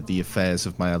the affairs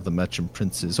of my other merchant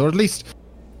princes, or at least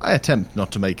I attempt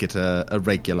not to make it a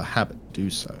regular habit to do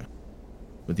so.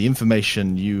 With the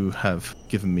information you have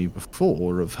given me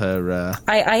before of her...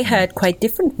 I heard quite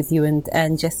different with you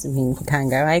and Jessamine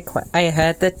Wakanga. I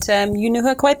heard that you knew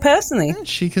her quite personally.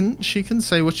 She can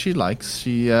say what she likes.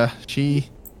 She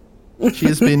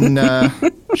has been,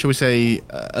 shall we say,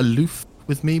 aloof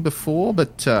with me before,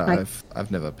 but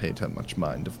I've never paid her much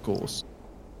mind, of course.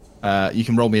 You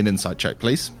can roll me an insight check,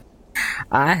 please.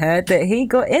 I heard that he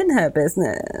got in her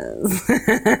business.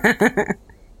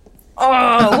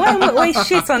 Oh, why we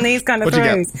shit on these kind of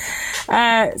throws?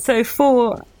 So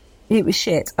 4, it was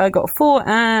shit. I got 4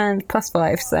 and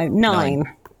 +5, so 9.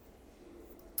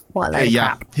 What a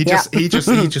crap. He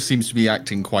just seems to be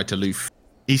acting quite aloof.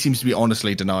 He seems to be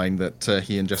honestly denying that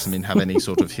he and Jessamine have any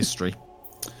sort of history.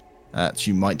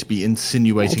 You might be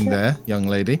insinuating there, young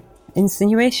lady.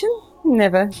 Insinuation?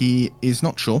 Never. He is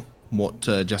not sure what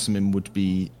Jessamine would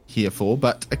be here for,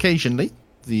 but occasionally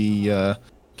the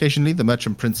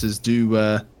merchant princes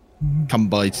do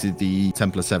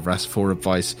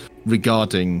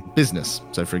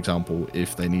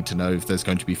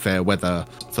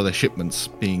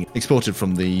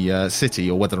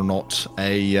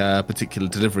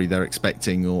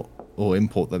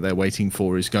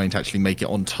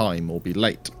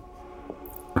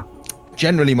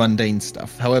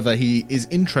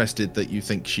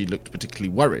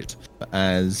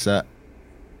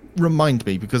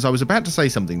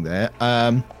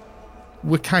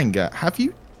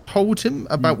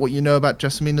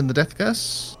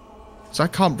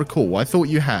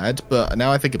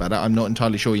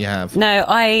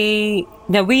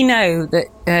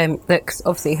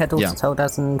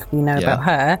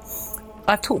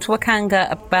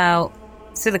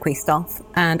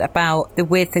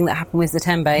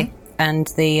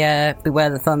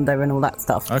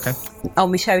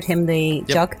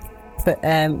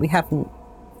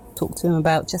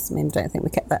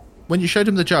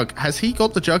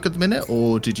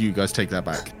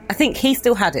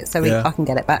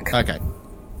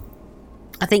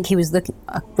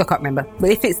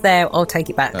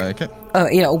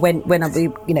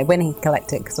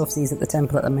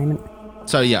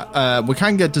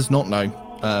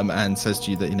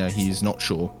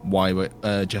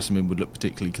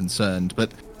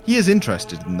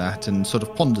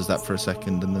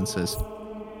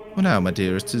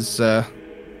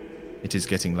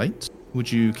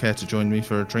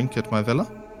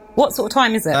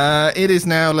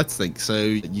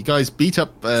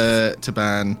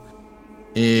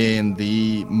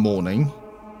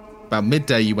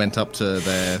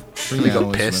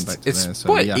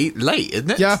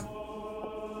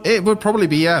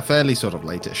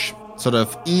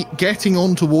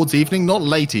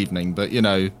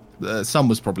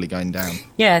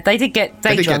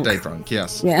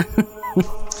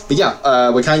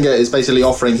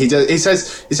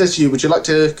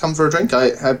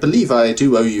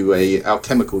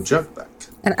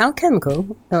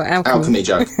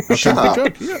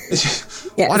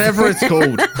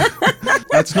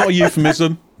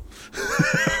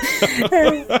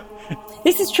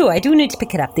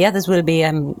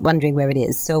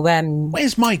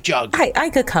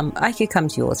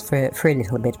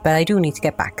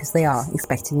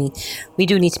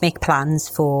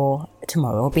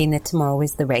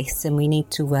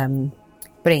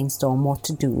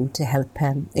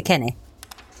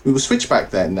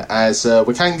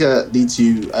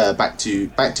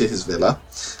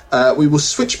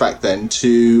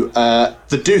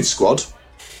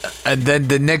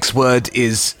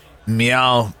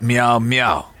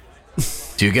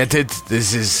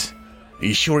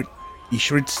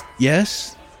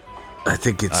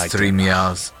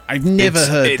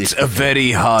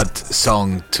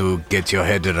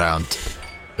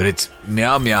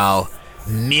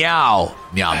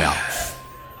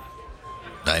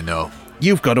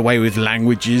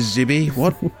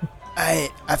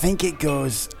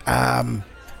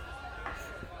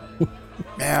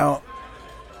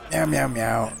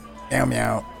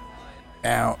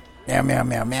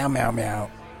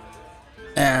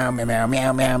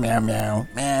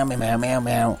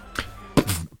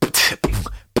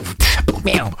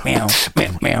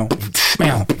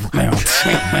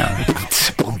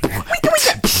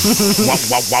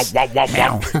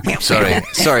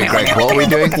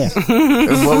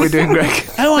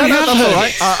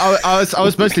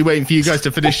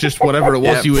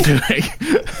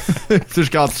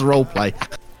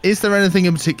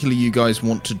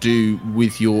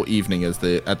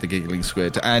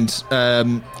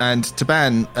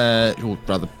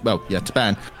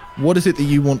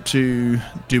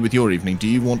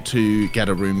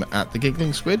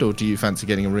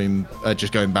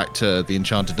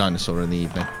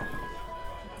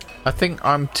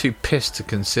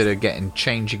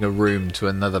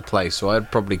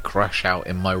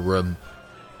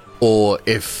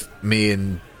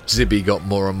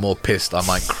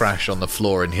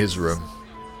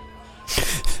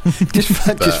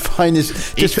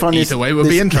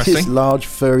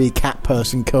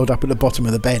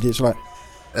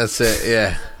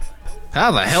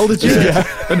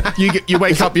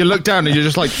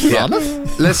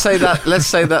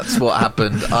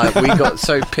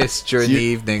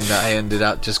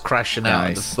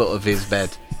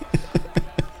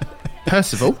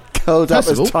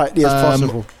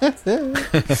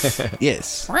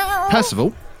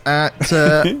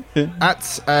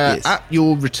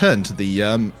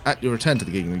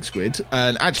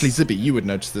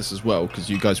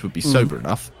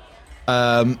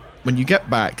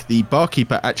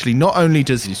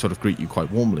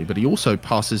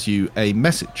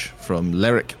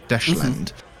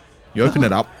You open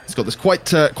it up. It's got this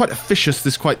quite officious,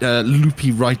 this quite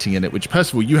loopy writing in it, which,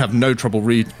 Percival, you have no trouble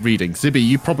reading. Zibby,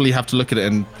 you probably have to look at it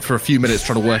and for a few minutes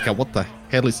trying to work out what the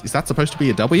hell is that supposed to be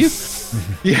a W?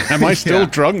 Yeah. Am I still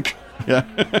drunk? Yeah.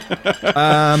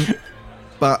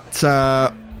 But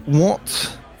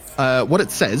what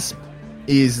it says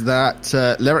is that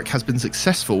Leric has been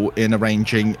successful in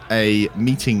arranging a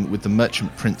meeting with the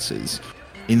merchant princes.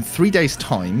 In 3 days'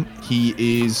 time, he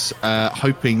is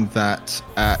hoping that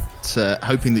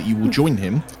you will join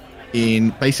him in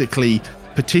basically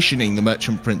petitioning the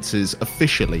merchant princes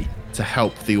officially to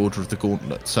help the Order of the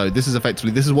Gauntlet. So this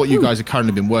is what you guys have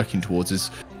currently been working towards.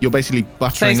 Is you're basically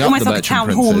buttering up the merchant princes. So it's almost like a town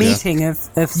hall meeting of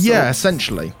sorts. Yeah,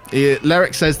 essentially.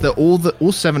 Leric says that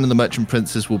all 7 of the merchant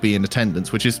princes will be in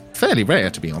attendance, which is fairly rare,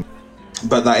 to be honest.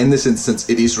 But that in this instance,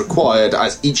 it is required,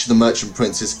 as each of the merchant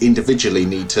princes individually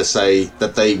need to say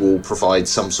that they will provide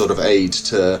some sort of aid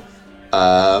to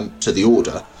the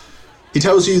Order. He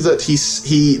tells you that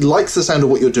he likes the sound of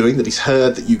what you're doing, that he's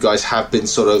heard that you guys have been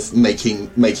sort of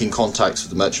making contacts with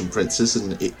the merchant princes,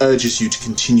 and it urges you to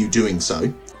continue doing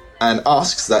so, and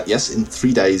asks that, yes, in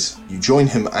 3 days, you join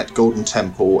him at Golden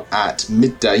Temple at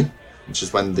midday, which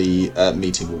is when the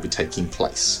meeting will be taking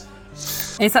place.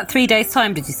 Is that 3 days'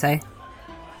 time, did you say?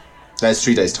 There's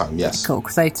 3 days' time, yes. Cool.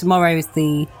 So tomorrow is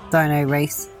the dino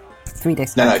race. 3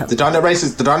 days. No. The dino race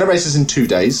is in 2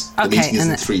 days. The meeting is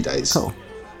in 3 days. Cool.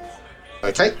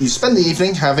 Okay. You spend the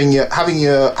evening having your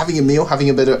meal,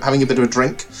 having a bit of a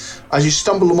drink. As you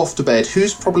stumble them off to bed,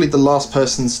 who's probably the last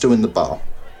person still in the bar?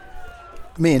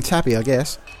 Me and Tabby, I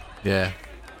guess. Yeah.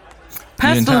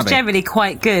 Percival's generally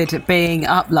quite good at being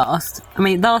up last. I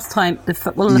mean, last time,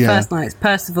 one of the first nights,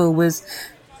 Percival was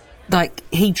like,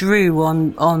 he drew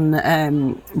on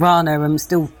Rana and was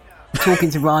still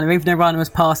talking to Rana, even though Rana was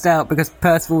passed out, because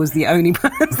Percival was the only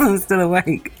person still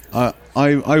awake.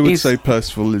 I would say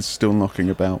Percival is still knocking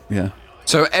about, yeah.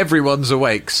 So everyone's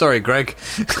awake. Sorry, Greg.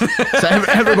 So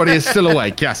everybody is still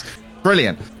awake, yes.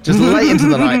 Brilliant. Just late into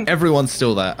the night, everyone's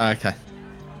still there. Okay.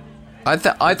 I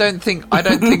don't think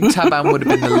Taban would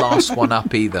have been the last one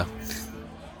up either.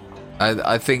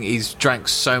 I think he's drank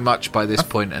so much by this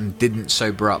point and didn't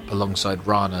sober up alongside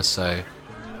Rana, so...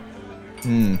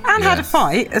 and had a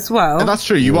fight as well. And that's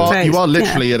true. You are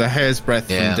literally at a hair's breadth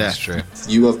from death. That's true.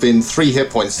 You have been 3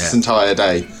 hit points this entire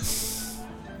day.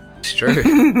 It's true.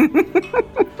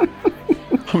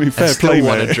 I mean, fair play,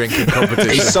 won a drinking competition.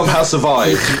 He somehow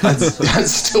survived and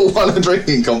still won a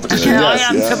drinking competition.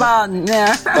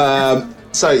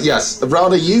 So yes,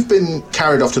 Rana, you've been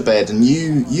carried off to bed, and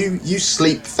you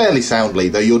sleep fairly soundly,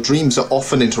 though your dreams are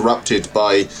often interrupted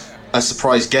by a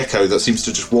surprised gecko that seems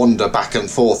to just wander back and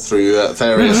forth through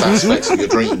various aspects of your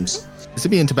dreams.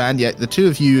 Zibby and Taban, the two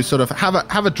of you sort of have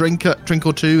a drink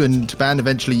or two, and Taban,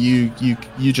 eventually you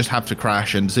just have to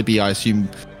crash, and Zibby, I assume,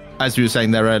 as we were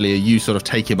saying there earlier, you sort of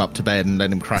take him up to bed and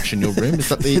let him crash in your room. Is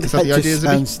that the idea,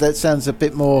 Zibby? That sounds a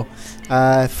bit more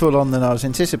full on than I was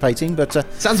anticipating, but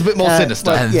sounds a bit more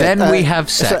sinister. And then we have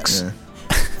sex.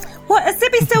 What, has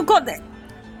Zibby still got the...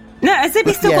 No, has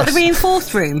Zibby still got the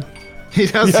reinforced room? He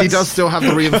does. Yes. He does still have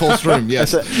the reinforced room.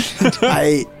 Yes. Look.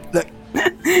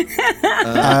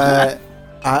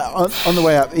 On the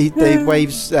way up, he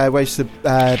waves the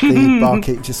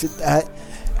barkeep. Just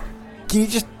can you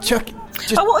just chuck?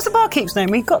 What was the barkeep's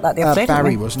name? We got that the other day.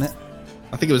 Barry, wasn't it?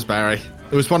 I think it was Barry.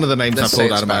 It was one of the names I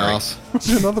pulled out of my arse.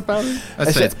 Another Barry.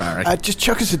 Let's say it's Barry. Just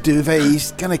chuck us a duvet.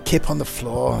 He's gonna kip on the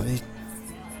floor.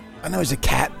 I know he's a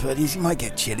cat, but he might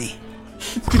get chilly.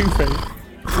 Duvet.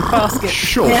 Basket.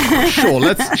 Sure.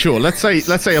 Let's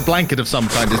say a blanket of some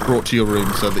kind is brought to your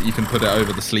room so that you can put it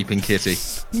over the sleeping kitty.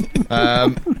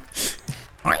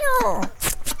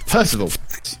 First of all,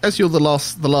 as you're the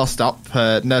last up,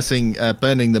 burning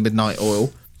the midnight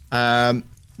oil,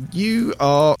 you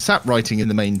are sat writing in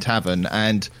the main tavern,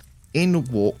 and in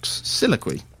walks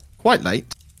Siliqui, quite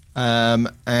late, and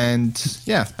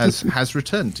has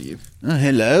returned to you.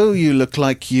 Hello. You look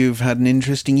like you've had an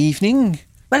interesting evening.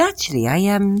 Well, actually, I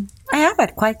have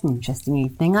had quite an interesting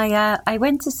evening. I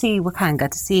went to see Wakanga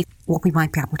to see what we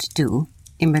might be able to do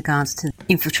in regards to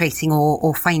infiltrating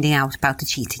or finding out about the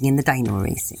cheating in the dino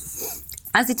racing.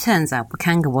 As it turns out,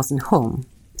 Wakanga wasn't home,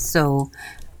 so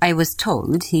I was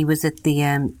told he was at the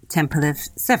Temple of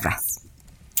Sevras.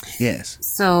 Yes.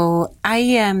 So I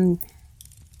do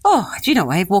you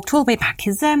know, I walked all the way back.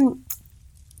 Is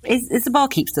the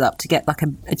barkeep still up to get like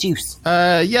a juice?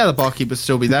 The barkeep would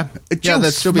still be there.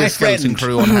 There'd still be a skeleton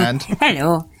crew on hand.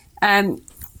 Hello. Can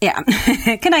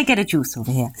I get a juice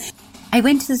over here? I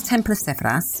went to the Temple of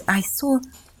Sevras. I saw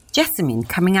Jessamine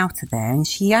coming out of there, and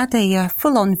she had a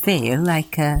full-on veil,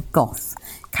 like a goth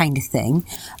kind of thing.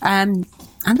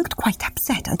 and looked quite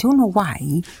upset. I don't know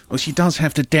why. Well, she does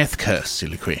have the death curse,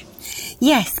 Siliqui.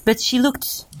 Yes, but she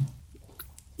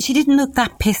didn't look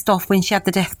that pissed off when she had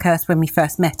the death curse when we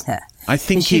first met her. I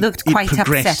think she looked quite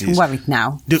upset and worried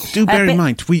now. Do bear in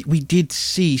mind, we did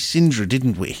see Sindra,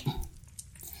 didn't we?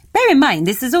 Bear in mind,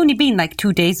 this has only been like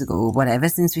 2 days ago or whatever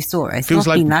since we saw her. It's Feels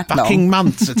not like been that fucking long.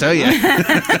 months, I tell you.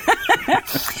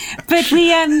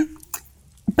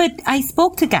 But I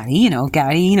spoke to Gary.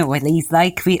 Gary, you know what he's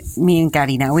like. Me and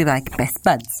Gary now, we're like best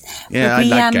buds. Yeah, I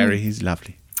like Gary. He's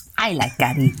lovely. I like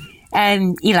Gary.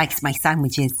 He likes my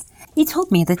sandwiches. He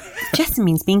told me that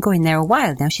Jessamine's been going there a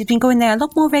while now. She's been going there a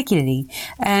lot more regularly,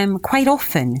 quite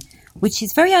often, which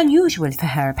is very unusual for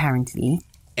her, apparently.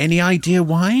 Any idea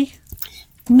why?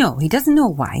 No, he doesn't know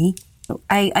why.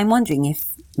 I'm wondering if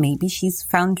maybe she's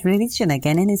found religion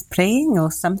again and is praying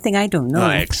or something. I don't know.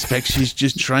 I expect she's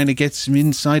just trying to get some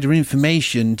insider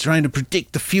information, trying to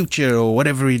predict the future or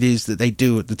whatever it is that they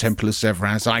do at the Temple of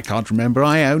Severus. I can't remember.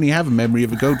 I only have a memory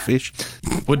of a goldfish.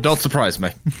 Would not surprise me.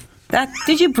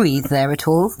 Did you breathe there at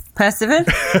all, Percival?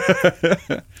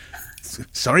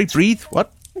 Sorry, breathe?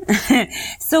 What?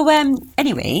 So,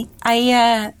 anyway,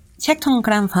 I checked on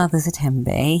Grandfather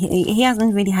Zatembe. He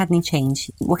hasn't really had any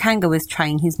change. Wakanga was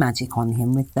trying his magic on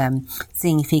him with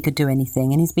seeing if he could do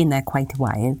anything, and he's been there quite a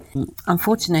while.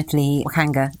 Unfortunately,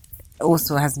 Wakanga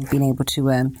also hasn't been able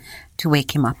to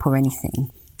wake him up or anything.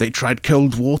 They tried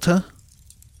cold water?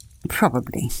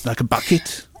 Probably. Like a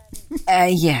bucket?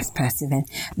 Yes, Percival.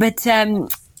 But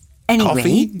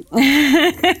anyway,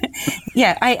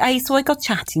 yeah, I got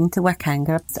chatting to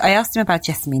Wakanga. I asked him about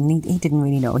Jessamine. He didn't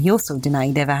really know. He also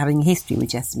denied ever having a history with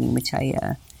Jessamine, which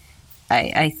I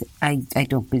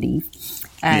don't believe.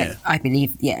 Yeah. I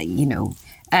believe,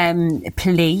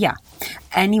 Playa.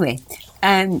 Anyway.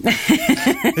 Oh,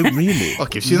 really?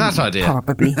 What gives you that idea?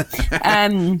 Probably.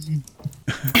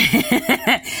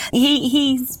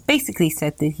 He's basically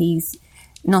said that he's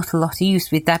not a lot of use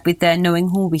with that, with knowing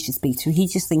who we should speak to. He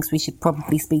just thinks we should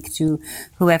probably speak to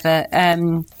whoever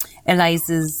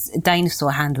Eliza's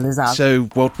dinosaur handlers are. So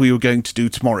what we were going to do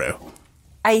tomorrow?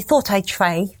 I thought I'd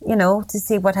try, to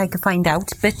see what I could find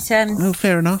out, but... Oh,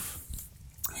 fair enough.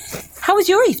 How was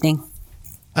your evening?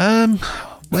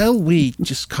 Well, we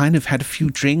just kind of had a few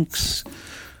drinks.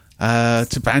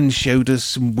 Taban showed us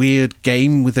some weird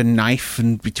game with a knife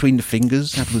and between the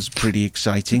fingers. That was pretty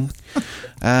exciting.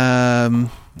 Taban,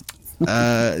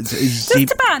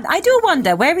 I do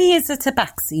wonder where he is at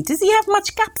Tabaxi. Does he have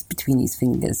much gaps between his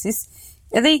fingers?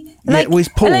 Are they like, his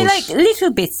paws. Are they like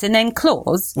little bits and then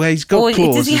claws? Well, he's got or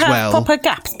claws does he as have well. proper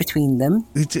gaps between them?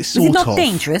 It's is it not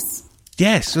dangerous?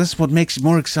 Yes, that's what makes it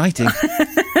more exciting.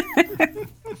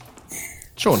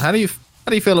 Sean, how do you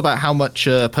feel about how much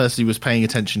Percy was paying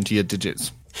attention to your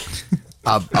digits?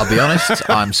 I'll be honest,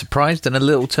 I'm surprised and a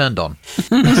little turned on.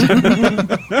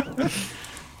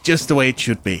 Just the way it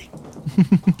should be.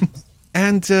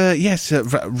 And yes,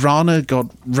 Rana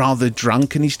got rather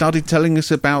drunk and he started telling us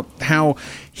about how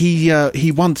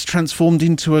he once transformed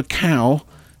into a cow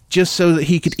just so that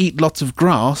he could eat lots of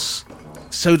grass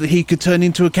so that he could turn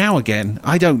into a cow again.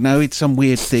 I don't know, it's some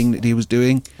weird thing that he was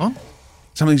doing. What?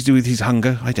 Something to do with his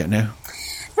hunger, I don't know.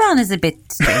 Rana's a bit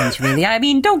strange, really. I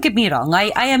mean, don't get me wrong.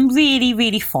 I am really,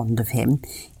 really fond of him.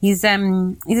 He's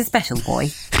a special boy,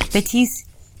 but he's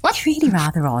really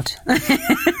rather odd.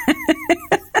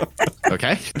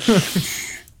 Okay.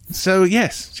 So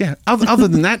yes, yeah. Other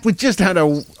than that, we just had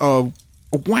a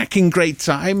whacking great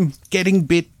time, getting a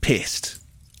bit pissed.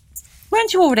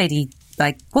 Weren't you already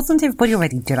wasn't everybody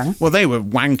already drunk? Well, they were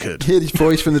wankered. Hear his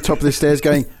voice from the top of the stairs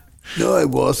going, "No, I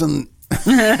wasn't."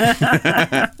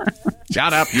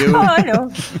 Shut up, you. Oh, I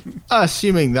know.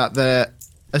 Assuming that there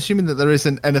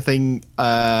isn't anything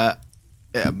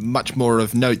much more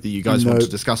of note that you guys want to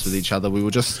discuss with each other, we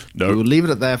will leave it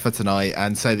at there for tonight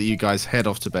and say that you guys head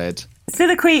off to bed.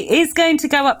 Siliqui is going to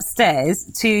go upstairs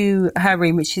to her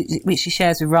room, which she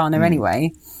shares with Rana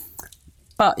anyway.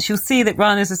 But she'll see that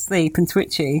Rana's asleep and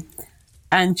twitchy,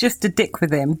 and just to dick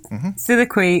with him,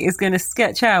 Siliqui is going to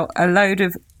sketch out a load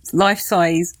of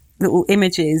life-size little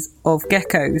images of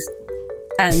geckos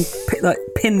and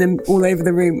pin them all over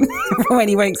the room when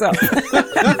he wakes up.